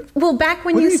doing? Back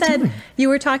when you said you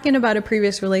were talking about a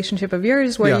previous relationship of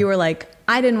yours where you were like,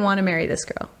 I didn't want to marry this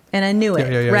girl and I knew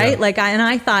it, right? Like,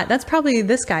 I thought that's probably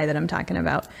this guy that I'm talking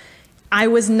about. I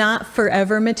was not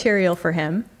forever material for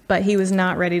him, but he was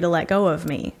not ready to let go of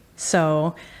me.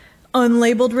 So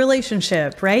unlabeled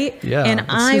relationship, right? Yeah. And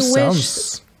I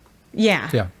wish...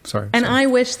 Yeah. Sorry. And I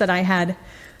wish that I had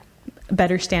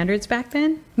better standards back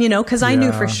then, because I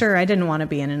knew for sure I didn't want to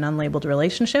be in an unlabeled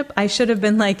relationship. I should have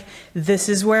been like, this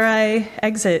is where I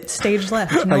exit, stage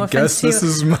left. No I guess this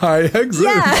is my exit.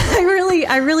 Yeah,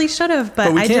 I really should have, but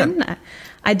I didn't.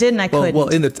 I couldn't. Well,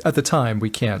 at the time we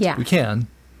can't. Yeah. We can.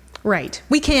 Right.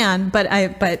 We can, but I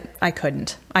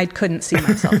couldn't. I couldn't see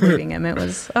myself leaving him. It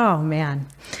was, oh man.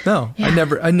 No, yeah.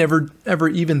 I never ever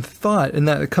even thought, and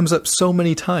that it comes up so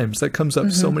many times. That comes up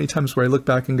so many times where I look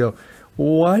back and go,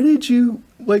 why did you,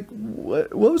 like,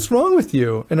 what was wrong with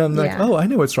you? And I'm like, oh, I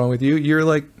know what's wrong with you. You're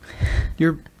like,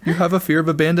 you have a fear of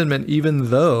abandonment, even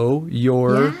though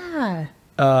you're,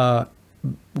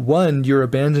 one, you're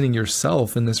abandoning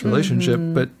yourself in this relationship,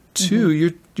 but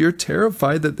two, you're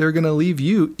terrified that they're going to leave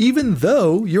you, even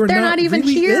though they're not even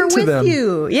really here with them.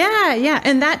 You. Yeah.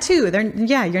 And that too.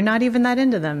 You're not even that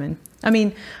into them. And I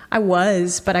mean, I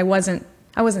was, but I wasn't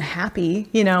happy,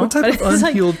 What type of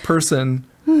unhealed person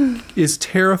is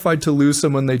terrified to lose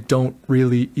someone they don't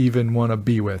really even want to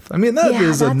be with? I mean, that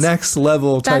is a next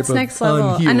level type of next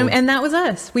level. Unhealed. And that was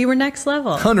us. We were next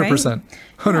level. 100%.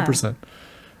 100%.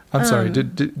 I'm sorry.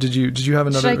 Did you have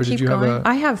another? Or did you going? have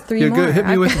I have three more. Hit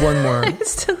me with one more.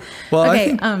 Well,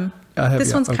 okay.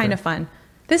 This one's kind of fun.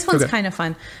 This one's kind of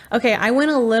fun. Okay, I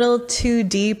went a little too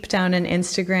deep down an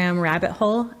Instagram rabbit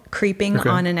hole, creeping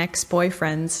on an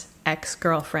ex-boyfriend's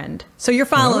ex-girlfriend. So you're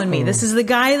following me. This is the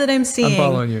guy that I'm seeing. I'm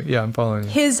following you. Yeah, I'm following you.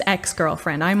 His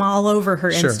ex-girlfriend. I'm all over her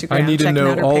Instagram. I need to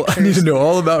know all. I need to know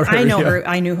all about her. I know her.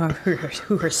 I knew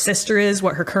who her sister is,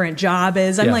 what her current job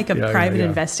is. I'm like a private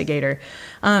investigator.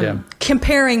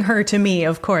 Comparing her to me,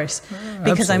 of course,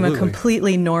 because I'm a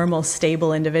completely normal,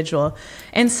 stable individual.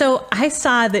 And so I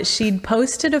saw that she'd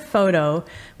posted a photo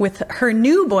with her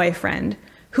new boyfriend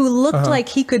who looked like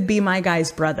he could be my guy's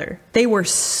brother. They were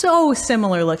so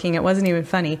similar looking, it wasn't even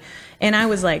funny. And I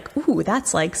was like, ooh,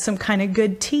 that's like some kind of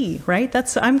good tea, right?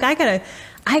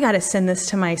 I gotta send this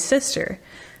to my sister.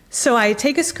 So I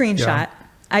take a screenshot,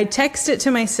 I text it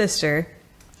to my sister,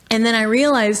 and then I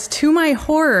realized to my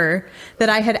horror that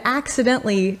I had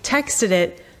accidentally texted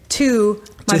it to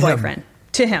my boyfriend,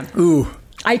 to him. Ooh.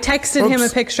 I texted him a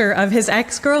picture of his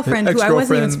ex-girlfriend who I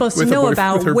wasn't even supposed to know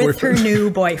about with her new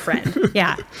boyfriend.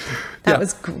 Yeah. That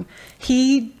was cool.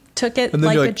 He took it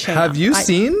like a champ. Have you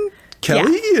seen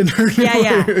Kelly and her new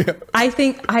boyfriend? I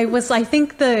think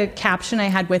the caption I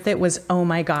had with it was, oh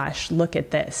my gosh, look at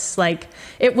this. Like,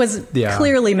 it was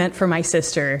clearly meant for my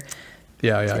sister.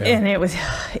 Yeah. And it was,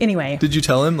 anyway. Did you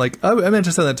tell him, like, I meant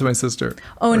to send that to my sister?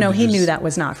 Oh, no, he knew that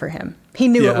was not for him. He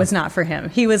knew it was not for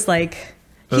him. He was like...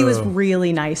 He was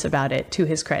really nice about it, to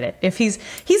his credit. If he's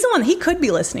the one, he could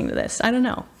be listening to this. I don't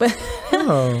know. But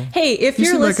hey, if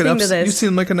you're listening to this. You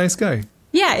seem like a nice guy.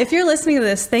 Yeah, if you're listening to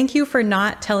this, thank you for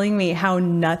not telling me how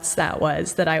nuts that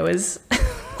was, that I was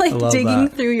like digging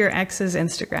through your ex's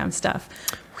Instagram stuff.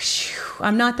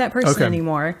 I'm not that person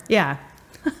anymore. Yeah.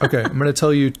 Okay, I'm going to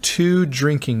tell you 2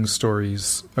 drinking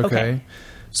stories. Okay.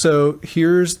 So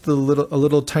here's a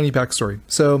little tiny backstory.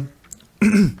 So...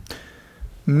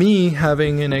 Me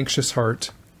having an anxious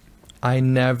heart, I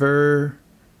never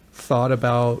thought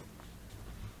about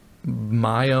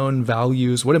my own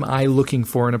values. What am I looking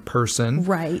for in a person?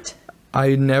 Right.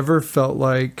 I never felt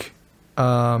like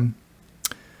I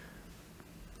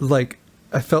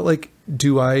felt like,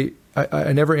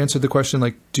 I never answered the question,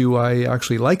 like, do I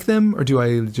actually like them, or do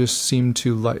I just seem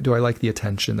to like, do I like the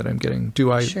attention that I'm getting?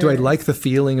 Do I like the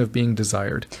feeling of being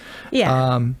desired?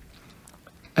 Yeah.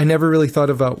 I never really thought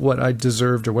about what I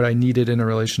deserved or what I needed in a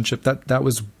relationship. That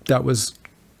was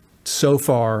so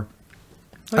far.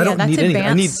 I don't need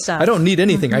anything. I don't need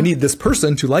anything. I need this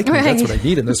person to like me. Right. That's what I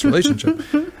need in this relationship.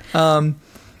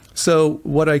 So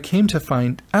what I came to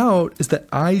find out is that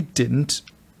I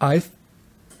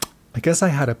guess I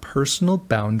had a personal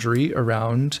boundary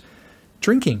around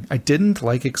drinking. I didn't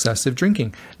like excessive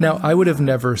drinking. Now, I would have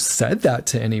never said that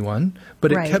to anyone,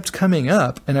 but it kept coming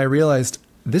up, and I realized,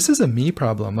 this is a me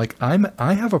problem. Like,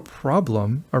 I have a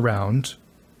problem around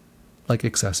like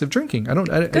excessive drinking. I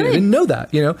didn't know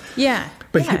that, Yeah.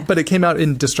 But it came out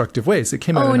in destructive ways. It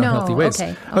came out in unhealthy ways.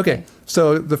 Okay.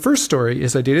 So the first story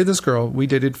is I dated this girl. We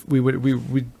were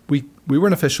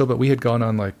an official, but we had gone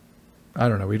on like I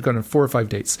don't know, we'd gone on 4 or 5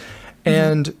 dates,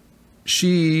 and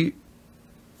she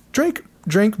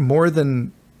drank more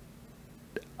than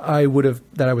I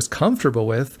was comfortable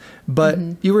with, but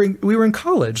we were in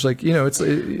college, like, you know, it's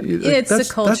the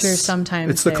culture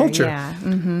sometimes. It's the culture. Yeah.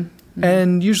 Mm-hmm. Mm-hmm.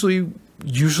 And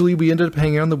usually we ended up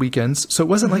hanging out on the weekends. So it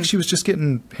wasn't like she was just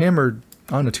getting hammered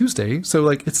on a Tuesday. So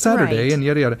like it's Saturday and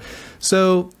yada, yada.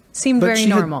 So seemed very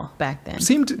normal back then.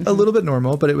 Seemed a little bit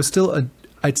normal, but it was still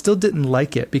I still didn't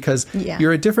like it because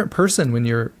you're a different person when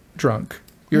you're drunk.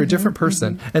 You're a different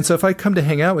person. And so if I come to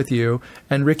hang out with you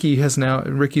and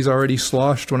Ricky's already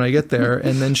sloshed when I get there,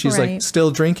 and then she's like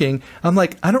still drinking, I'm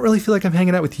like, I don't really feel like I'm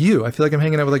hanging out with you. I feel like I'm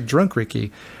hanging out with like drunk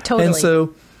Ricky. Totally. And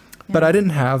so, but I didn't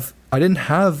have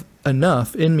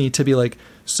enough in me to be like,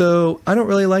 so I don't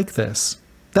really like this.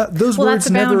 Those words that's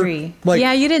a boundary. Never,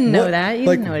 like, you didn't know that. You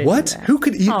didn't know what? Who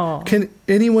could can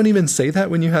anyone even say that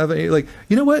when you have you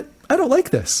know what? I don't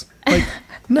like this. Like,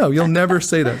 no, you'll never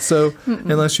say that. So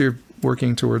unless you're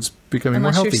working towards becoming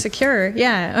more healthy. Unless you're secure,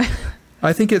 yeah.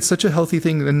 I think it's such a healthy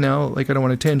thing. And now, like, I don't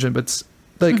want to tangent, but it's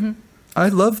like, I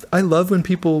love when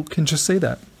people can just say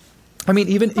that. I mean,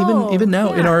 even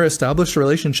now in our established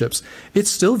relationships, it's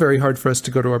still very hard for us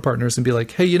to go to our partners and be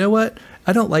like, hey, you know what?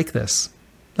 I don't like this.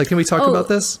 Like, can we talk about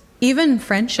this? Even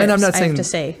friendships, and I'm not saying, I have to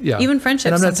say. Yeah. Even friendships,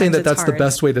 and I'm not saying that that's hard. The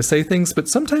best way to say things, but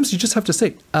sometimes you just have to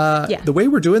say, the way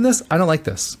we're doing this, I don't like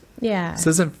this. Yeah.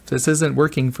 This isn't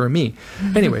working for me.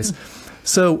 Anyways,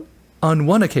 so on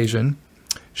one occasion,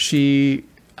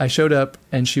 I showed up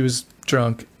and she was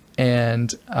drunk,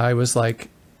 and I was like,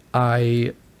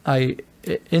 I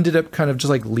ended up kind of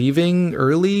just like leaving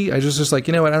early. I was just like,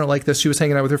 you know what? I don't like this. She was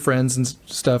hanging out with her friends and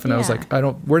stuff. And I was like,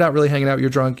 we're not really hanging out.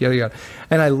 You're drunk. Yada,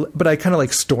 yada. But I kind of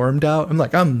like stormed out. I'm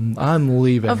like, I'm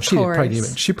leaving. Of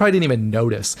course. She probably didn't even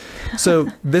notice. So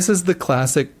this is the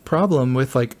classic problem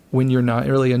with like, when you're not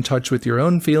really in touch with your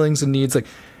own feelings and needs, like,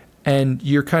 and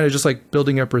you're kind of just like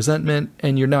building up resentment,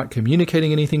 and you're not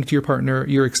communicating anything to your partner.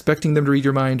 You're expecting them to read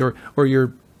your mind, or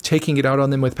you're taking it out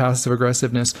on them with passive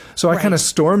aggressiveness. So I kind of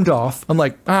stormed off. I'm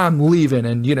like, I'm leaving.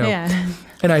 And, you know,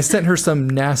 and I sent her some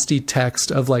nasty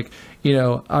text of like, you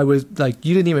know, I was like,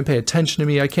 you didn't even pay attention to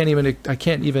me. I can't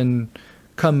even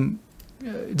come.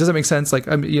 Does that make sense? Like,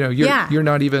 you're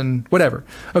not even, whatever.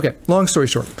 Okay. Long story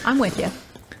short. I'm with you.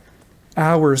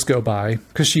 Hours go by,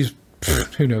 because she's,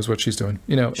 who knows what she's doing,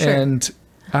 you know, and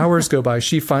hours go by.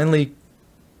 She finally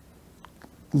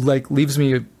like leaves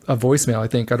me a voicemail. I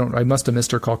think I must have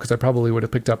missed her call, because I probably would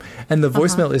have picked up. And the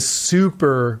voicemail is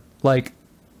super like,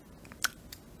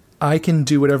 I can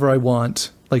do whatever I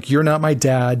want. Like, you're not my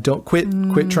dad. Don't quit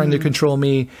trying to control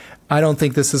me. I don't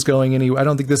think this is going anywhere. I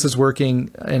don't think this is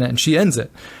working. And she ends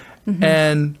it.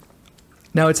 And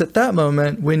now it's at that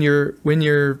moment when you're,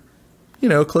 you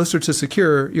know, closer to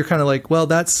secure, you're kind of like, well,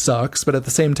 that sucks. But at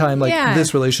the same time, like,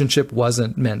 this relationship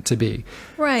wasn't meant to be.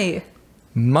 Right.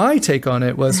 My take on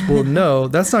it was, well, no,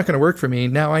 that's not going to work for me.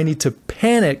 Now I need to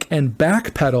panic and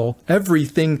backpedal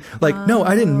everything. Like, no,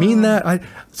 I didn't mean that.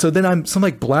 So then I'm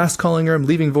like blast calling her. I'm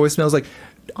leaving voicemails like,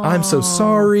 I'm so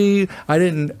sorry.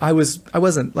 I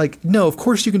wasn't like, no, of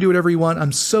course you can do whatever you want.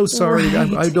 I'm so sorry.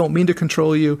 Right. I don't mean to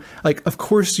control you. Like, of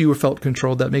course you felt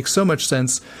controlled. That makes so much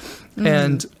sense.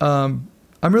 And I'm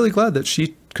really glad that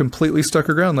she completely stuck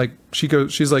her ground. Like,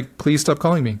 she's like, please stop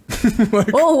calling me. Like,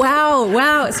 oh,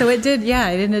 wow. So it did. Yeah.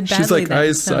 It ended badly. She's like,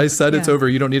 I said it's over.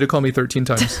 You don't need to call me 13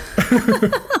 times.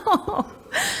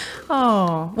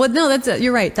 Well, no,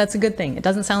 you're right. That's a good thing. It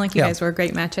doesn't sound like you guys were a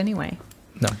great match anyway.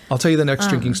 No, I'll tell you the next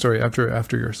drinking story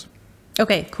after yours.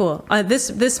 Okay, cool.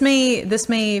 This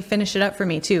may finish it up for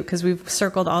me too, because we've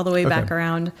circled all the way back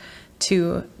around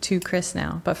to Chris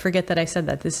now. But forget that I said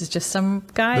that. This is just some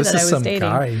guy that I was dating.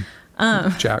 Guy.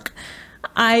 Jack.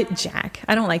 Jack.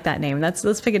 I don't like that name.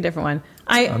 Let's pick a different one.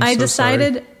 I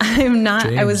decided I'm not.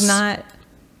 James. I was not.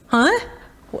 Huh?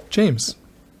 James.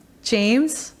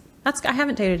 I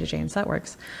haven't dated a James. That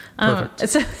works.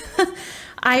 Perfect.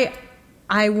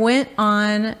 I went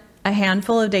on a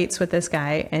handful of dates with this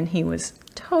guy, and he was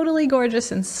totally gorgeous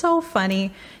and so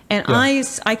funny. And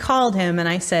I called him and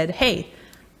I said, hey,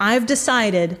 I've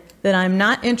decided that I'm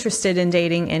not interested in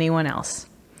dating anyone else.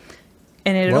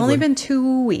 And it had only been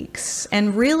 2 weeks.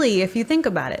 And really, if you think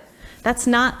about it, that's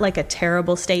not like a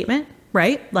terrible statement,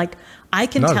 right? Like, I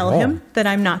can tell him that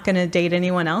I'm not going to date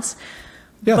anyone else.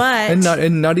 Yeah, but,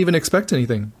 and not even expect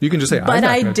anything. You can just say, I'm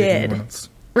not going to date anyone else.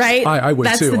 Right? I would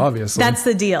too, obviously. That's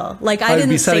the deal. Like, I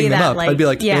didn't say that. Like, I'd be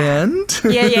like, and?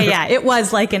 Yeah. It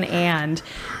was like an and.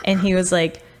 And he was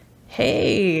like,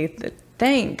 hey,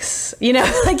 thanks. You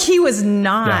know, like, he was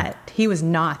not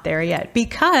there yet,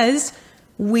 because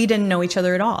we didn't know each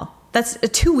other at all. That's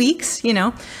 2 weeks, you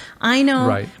know. I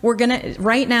know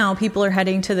right now people are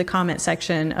heading to the comment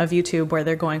section of YouTube where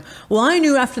they're going, well, I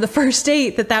knew after the first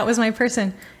date that was my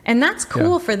person. And that's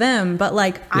cool for them. But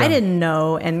like, I didn't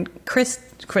know. And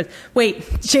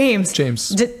James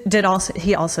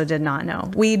he also did not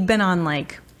know. We'd been on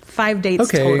like 5 dates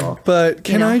total. But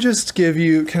can I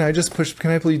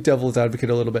play devil's advocate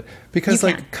a little bit? Because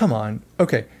come on.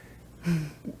 Okay.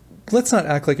 Let's not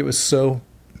act like it was so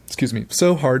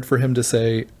hard for him to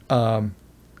say,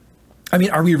 I mean,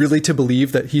 are we really to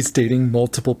believe that he's dating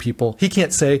multiple people? He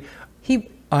can't say,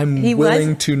 I'm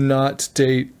willing to not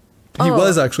date. He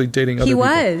was actually dating other people.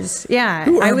 He was, yeah.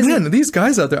 These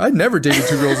guys out there, I'd never dated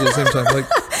 2 girls at the same time. Like,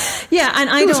 yeah, and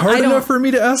it was hard enough for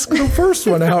me to ask the first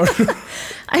one out.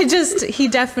 He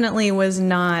definitely was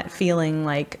not feeling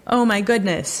like, oh my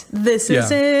goodness, this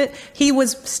is it. He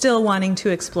was still wanting to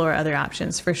explore other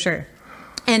options for sure.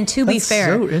 And to be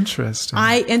fair, so interesting.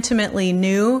 I intimately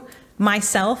knew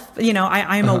myself, you know,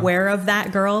 I'm aware of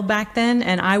that girl back then,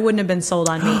 and I wouldn't have been sold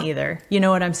on me either. You know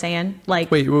what I'm saying?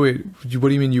 Like, wait. What do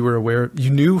you mean you were aware?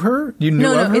 You knew her? You knew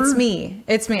of her? No,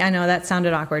 it's me. I know that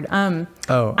sounded awkward. I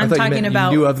thought you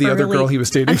knew of the other girl he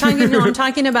was dating. I'm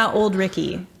talking about old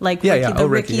Ricky. Like,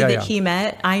 Ricky that he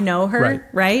met. I know her,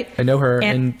 right? I know her,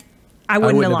 and I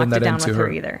wouldn't have locked it down with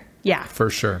her either. Yeah, for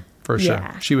sure.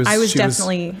 Yeah. She was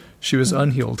unhealed. She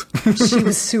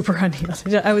was super unhealed.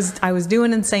 I was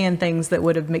doing and saying things that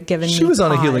would have given me. She was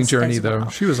on a healing journey, though.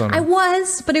 She was on.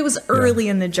 But it was early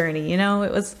in the journey. You know,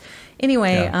 it was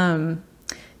anyway. I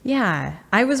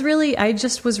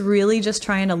just was really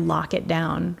trying to lock it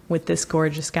down with this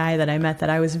gorgeous guy that I met that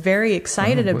I was very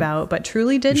excited about, but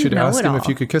truly didn't know it all. You should ask him if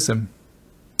you could kiss him.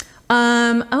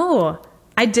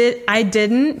 I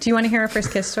didn't. Do you want to hear our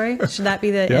first kiss story? Should that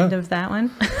be the end of that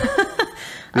one?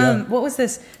 What was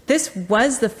this? This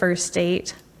was the first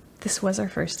date. This was our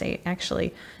first date,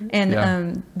 actually.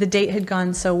 And the date had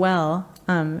gone so well.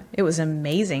 It was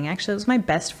amazing. Actually, it was my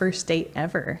best first date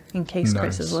ever, in case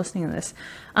Chris is listening to this.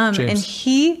 And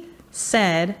he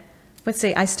said,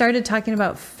 I started talking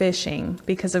about fishing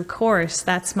because, of course,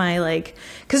 that's my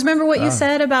because remember what you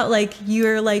said about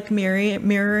you're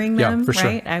mirroring them, for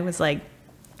right? Sure. I was like,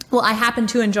 well, I happen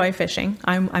to enjoy fishing.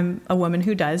 I'm a woman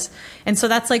who does. And so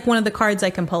that's one of the cards I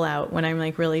can pull out when I'm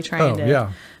really trying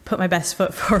to put my best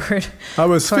foot forward. I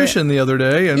was fishing the other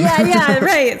day. And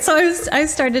right. So I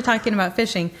started talking about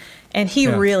fishing, and he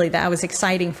really, that was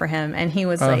exciting for him. And he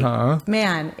was like,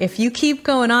 man, if you keep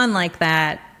going on like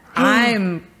that,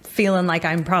 I'm feeling like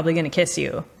I'm probably going to kiss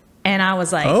you. And I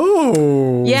was like,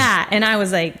 oh, yeah. And I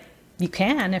was like, you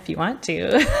can if you want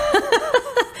to.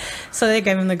 So they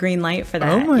gave him the green light for that.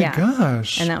 Oh my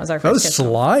gosh. And that was our first kiss. That was a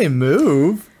sly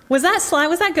move. Was that sly?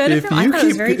 Was that good? I thought it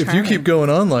was very charming. If you keep going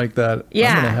on like that, I'm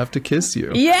going to have to kiss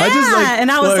you. Yeah.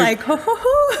 And I was like, ho, ho,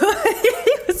 ho.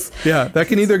 Yeah, that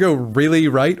can either go really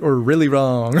right or really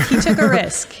wrong. He took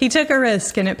a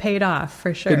risk and it paid off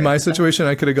for sure. In my situation,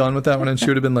 I could have gone with that one and she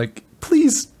would have been like,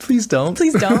 please don't.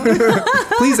 Please don't.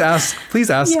 Please ask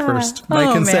first.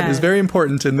 My consent is very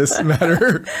important in this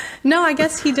matter. No, I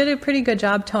guess he did a pretty good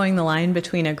job towing the line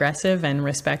between aggressive and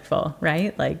respectful,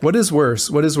 right? What is worse?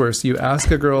 You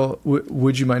ask a girl,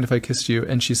 would you mind if I kissed you?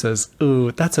 And she says, oh,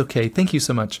 that's okay. Thank you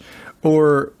so much.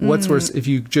 Or what's worse, if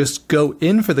you just go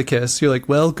in for the kiss, you're like,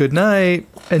 well, good night.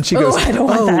 And she goes, I don't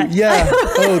want that. Yeah.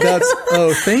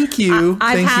 Thank you.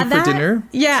 Thank you for dinner.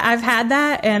 Yeah, I've had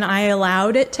that. And I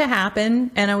allowed it to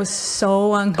happen. And I was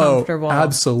so uncomfortable. Oh,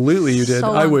 absolutely you did.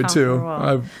 So I would too.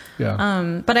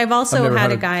 But I've also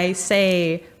had a guy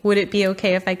say, would it be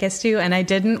okay if I kissed you? And I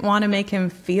didn't want to make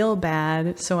him feel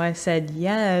bad. So I said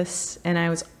yes. And I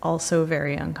was also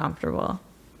very uncomfortable.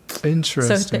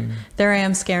 Interesting. So there I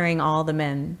am scaring all the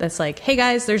men. That's like, hey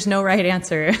guys, there's no right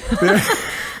answer.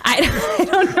 I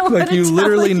don't know. Like you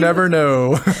literally never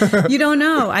know. You don't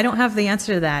know. I don't have the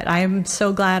answer to that. I'm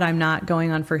so glad I'm not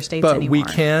going on first dates anymore. But we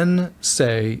can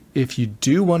say if you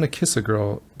do want to kiss a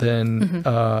girl, then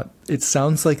it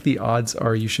sounds like the odds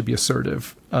are you should be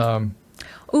assertive.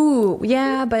 Ooh,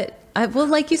 yeah, but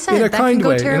like you said, in a kind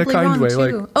way, too.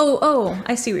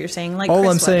 I see what you're saying. Like all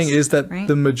Chris I'm saying is that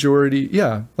the majority, he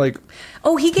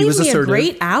gave me a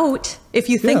great out. If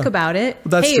you think about it,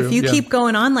 hey, if you keep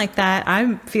going on like that,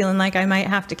 I'm feeling like I might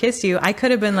have to kiss you. I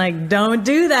could have been like, don't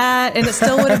do that, and it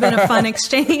still would have been a fun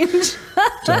exchange.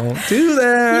 Don't do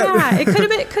that. Yeah, it could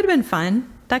have been fun.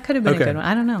 That could have been a good one.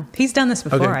 I don't know. He's done this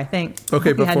before, I think.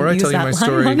 Okay, before I tell you my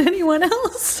story, on anyone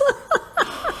else.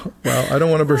 Well, I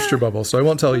don't want to burst your bubble, so I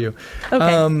won't tell you. Okay.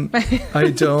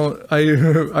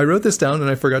 I wrote this down and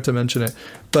I forgot to mention it,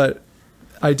 but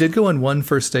I did go on one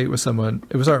first date with someone.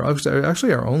 It was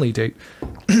actually our only date.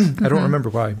 I don't remember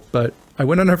why, but I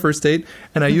went on our first date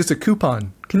and I used a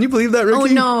coupon. Can you believe that, Ricky? Oh,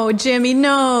 no, Jimmy,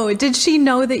 no. Did she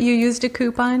know that you used a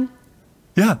coupon?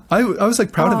 Yeah, I was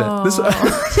like proud of it.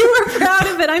 You were proud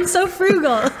of it. I'm so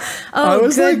frugal. Oh,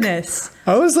 goodness.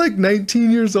 I was like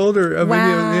 19 years older.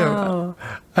 Wow.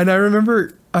 And I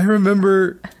remember.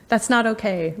 That's not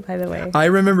okay, by the way. I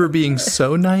remember being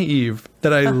so naive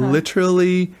that I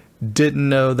literally didn't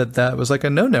know that was like a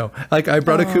no-no. Like I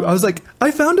brought a coupon. I was like,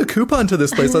 I found a coupon to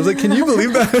this place. I was like, can you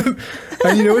believe that?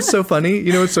 And you know what's so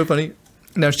funny?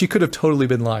 Now she could have totally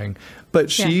been lying, but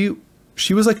she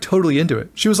was like totally into it.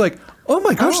 She was like, oh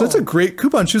my gosh, that's a great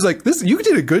coupon. She was like, you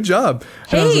did a good job.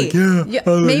 And I was like,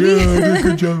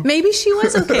 good job. Maybe she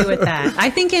was okay with that. I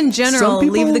think in general,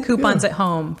 leave the coupons at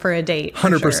home for a date.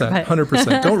 100%.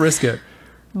 100%. Don't risk it.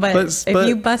 But if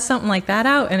you bust something like that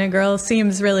out and a girl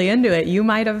seems really into it, you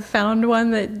might have found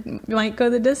one that might go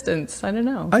the distance. I don't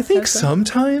know. I think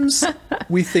sometimes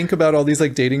we think about all these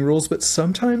like dating rules, but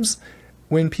sometimes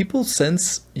when people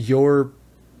sense your,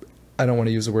 I don't want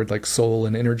to use the word like soul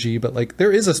and energy, but like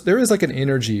there is like an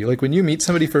energy. Like when you meet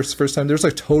somebody first time, there's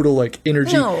like total like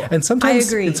energy. No, and sometimes, I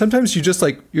agree. And sometimes you're just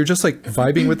like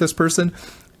vibing with this person.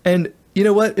 And you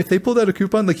know what? If they pulled out a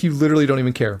coupon, like you literally don't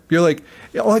even care. You're like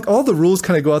all the rules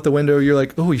kind of go out the window. You're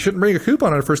like, oh, you shouldn't bring a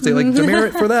coupon on a first date. Like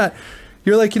demerit for that.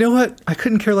 You're like, you know what? I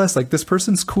couldn't care less. Like this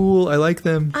person's cool. I like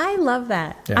them. I love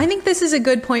that. Yeah. I think this is a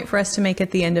good point for us to make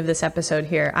at the end of this episode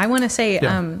here. I want to say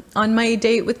on my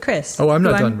date with Chris. Oh, I'm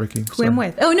not done, Ricky. Who I'm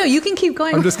with. Oh, no, you can keep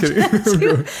going. I'm just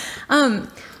kidding.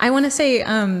 I want to say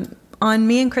on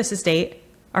me and Chris's date,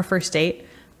 our first date,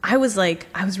 I was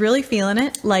really feeling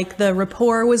it. Like the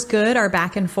rapport was good. Our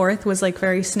back and forth was like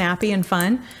very snappy and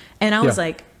fun. And I was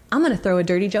like, I'm going to throw a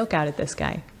dirty joke out at this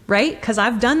guy. Right? Because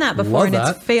I've done that before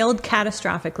it's failed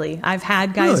catastrophically. I've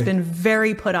had guys be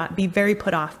very put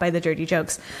off by the dirty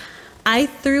jokes. I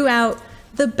threw out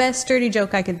the best dirty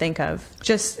joke I could think of.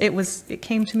 It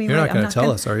came to me. You're not going to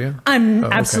tell us, are you? I'm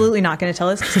absolutely not going to tell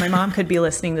us because my mom could be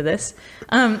listening to this.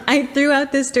 I threw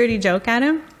out this dirty joke at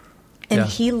him and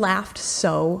he laughed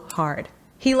so hard.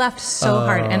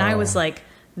 And I was like,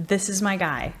 this is my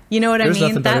guy. You know what I mean? There's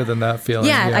nothing better than that feeling.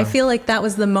 Yeah, I feel like that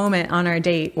was the moment on our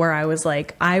date where I was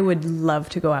like, I would love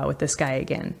to go out with this guy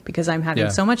again because I'm having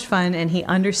so much fun and he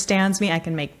understands me. I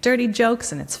can make dirty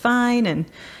jokes and it's fine. And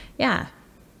yeah.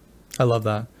 I love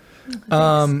that.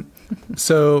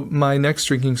 So my next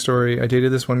drinking story, I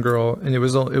dated this one girl and it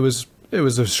was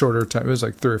a shorter time. It was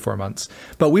like 3 or 4 months,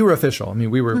 but we were official. I mean,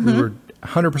 we were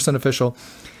 100% official.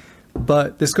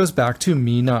 But this goes back to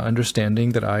me not understanding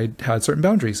that I had certain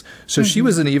boundaries. So she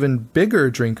was an even bigger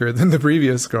drinker than the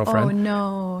previous girlfriend. Oh,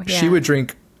 no. Yeah.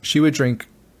 She would drink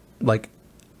like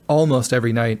almost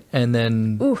every night. And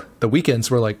then the weekends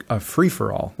were like a free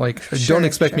for all. Like don't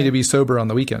expect me to be sober on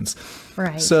the weekends.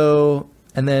 Right. So,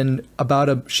 and then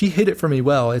she hid it from me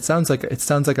well. It sounds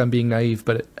like I'm being naive,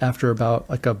 but after about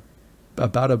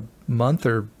a month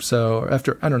or so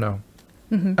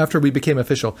after we became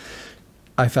official,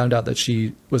 I found out that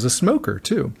she was a smoker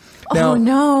too. Now,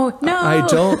 no. I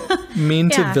don't mean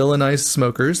to villainize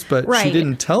smokers, but she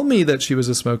didn't tell me that she was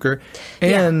a smoker.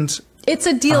 And it's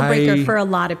a deal breaker for a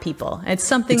lot of people. It's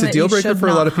something it's a deal breaker for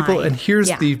a lot of people. Hide. And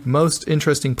here's the most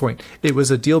interesting point. It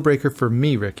was a deal breaker for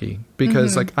me, Ricky,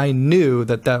 because like I knew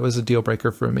that was a deal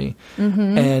breaker for me.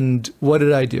 And what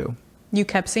did I do? You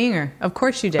kept seeing her. Of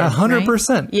course you did. 100%.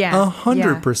 Right? Yeah.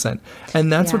 100%. And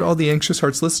that's what all the anxious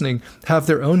hearts listening have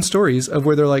their own stories of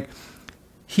where they're like,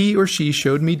 he or she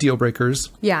showed me deal breakers.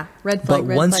 Yeah. Red flag,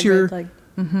 but once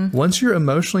you're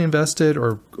emotionally invested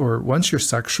or once you're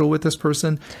sexual with this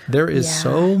person, there is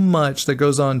so much that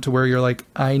goes on to where you're like,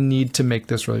 I need to make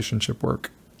this relationship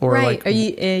work. Or like, or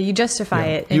you justify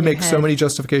it. You make so many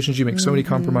justifications. You make so many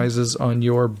compromises on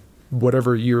your,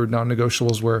 whatever your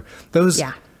non-negotiables were. Those,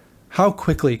 how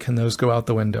quickly can those go out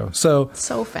the window? So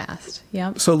fast.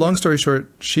 Yep. So long story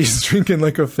short, she's drinking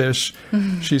like a fish.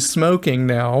 She's smoking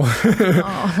now.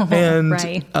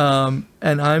 And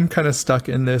I'm kind of stuck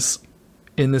in this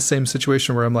same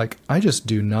situation where I'm like, I just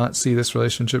do not see this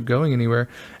relationship going anywhere,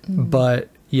 but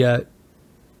yet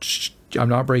I'm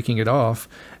not breaking it off.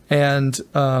 And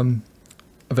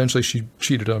eventually she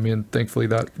cheated on me, and thankfully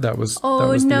that was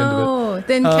the end of it.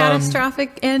 Then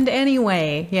catastrophic end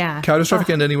anyway. Yeah. Catastrophic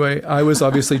end anyway. I was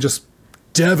obviously just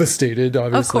devastated,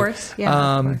 obviously. Of course.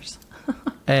 Yeah, of course.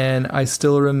 And I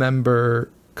still remember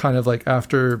kind of like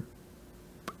after,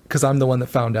 because I'm the one that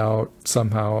found out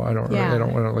somehow. I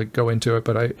don't want to like go into it,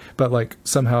 but like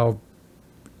somehow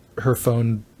her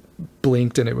phone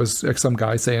blinked and it was like some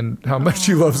guy saying how much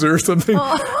he loves her or something.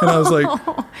 And I was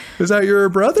like, Is that your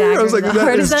brother? Daggers I was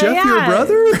like, is Jeff your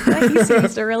brother? He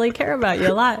seems to really care about you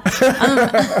a lot.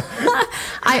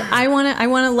 I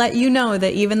want to let you know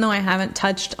that even though I haven't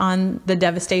touched on the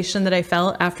devastation that I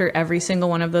felt after every single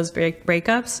one of those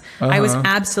breakups, I was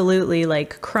absolutely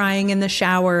like crying in the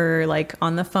shower, like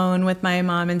on the phone with my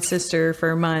mom and sister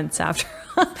for months after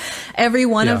every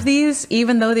one of these,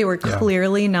 even though they were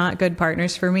clearly not good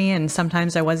partners for me. And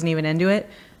sometimes I wasn't even into it.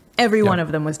 Every one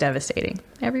of them was devastating.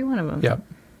 Every one of them.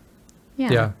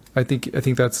 Yeah. I think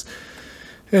that's,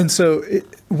 and so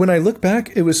when I look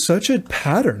back, it was such a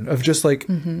pattern of just like,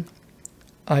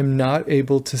 I'm not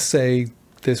able to say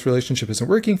this relationship isn't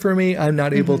working for me. I'm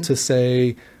not able to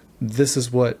say, this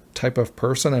is what type of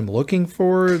person I'm looking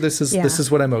for. This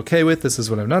is what I'm okay with. This is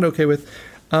what I'm not okay with.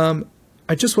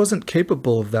 I just wasn't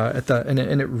capable of that at that. And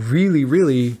it really,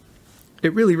 really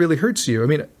hurts you. I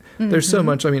mean, there's so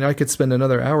much. I mean, I could spend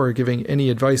another hour giving any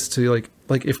advice to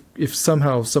like if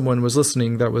somehow someone was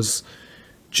listening that was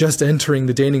just entering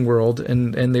the dating world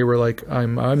and they were like,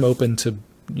 I'm open to,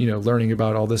 learning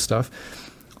about all this stuff.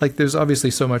 Like, there's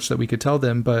obviously so much that we could tell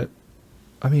them, but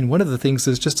I mean, one of the things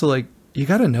is just to you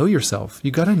got to know yourself.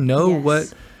 You got to know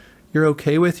what you're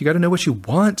okay with. You got to know what you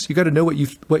want. You got to know what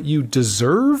you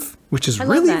deserve, which is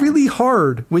really, really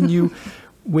hard when you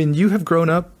when you have grown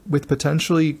up with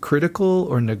potentially critical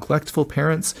or neglectful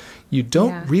parents. You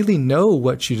don't really know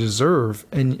what you deserve.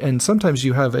 And sometimes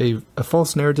you have a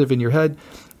false narrative in your head.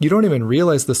 You don't even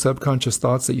realize the subconscious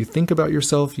thoughts that you think about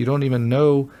yourself. You don't even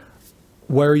know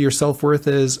where your self-worth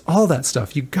is, all that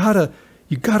stuff. You gotta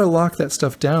lock that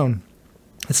stuff down.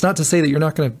 It's not to say that you're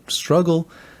not going to struggle.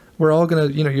 We're all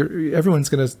going to, everyone's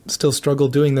going to still struggle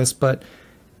doing this, but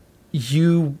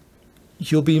you'll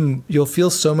feel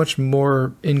so much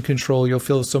more in control. You'll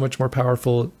feel so much more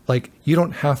powerful. Like, you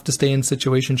don't have to stay in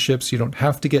situationships. You don't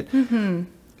have to get,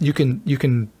 you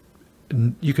can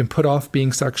put off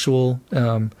being sexual,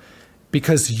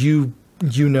 because you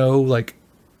like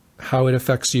how it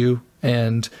affects you.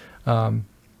 And,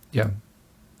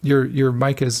 your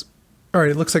mic is, all right.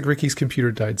 It looks like Ricky's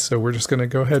computer died. So we're just going to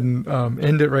go ahead and,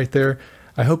 end it right there.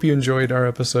 I hope you enjoyed our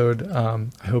episode.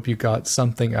 I hope you got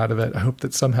something out of it. I hope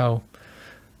that somehow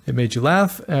it made you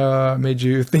laugh, made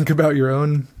you think about your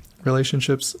own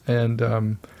relationships,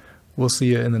 and we'll see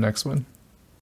you in the next one.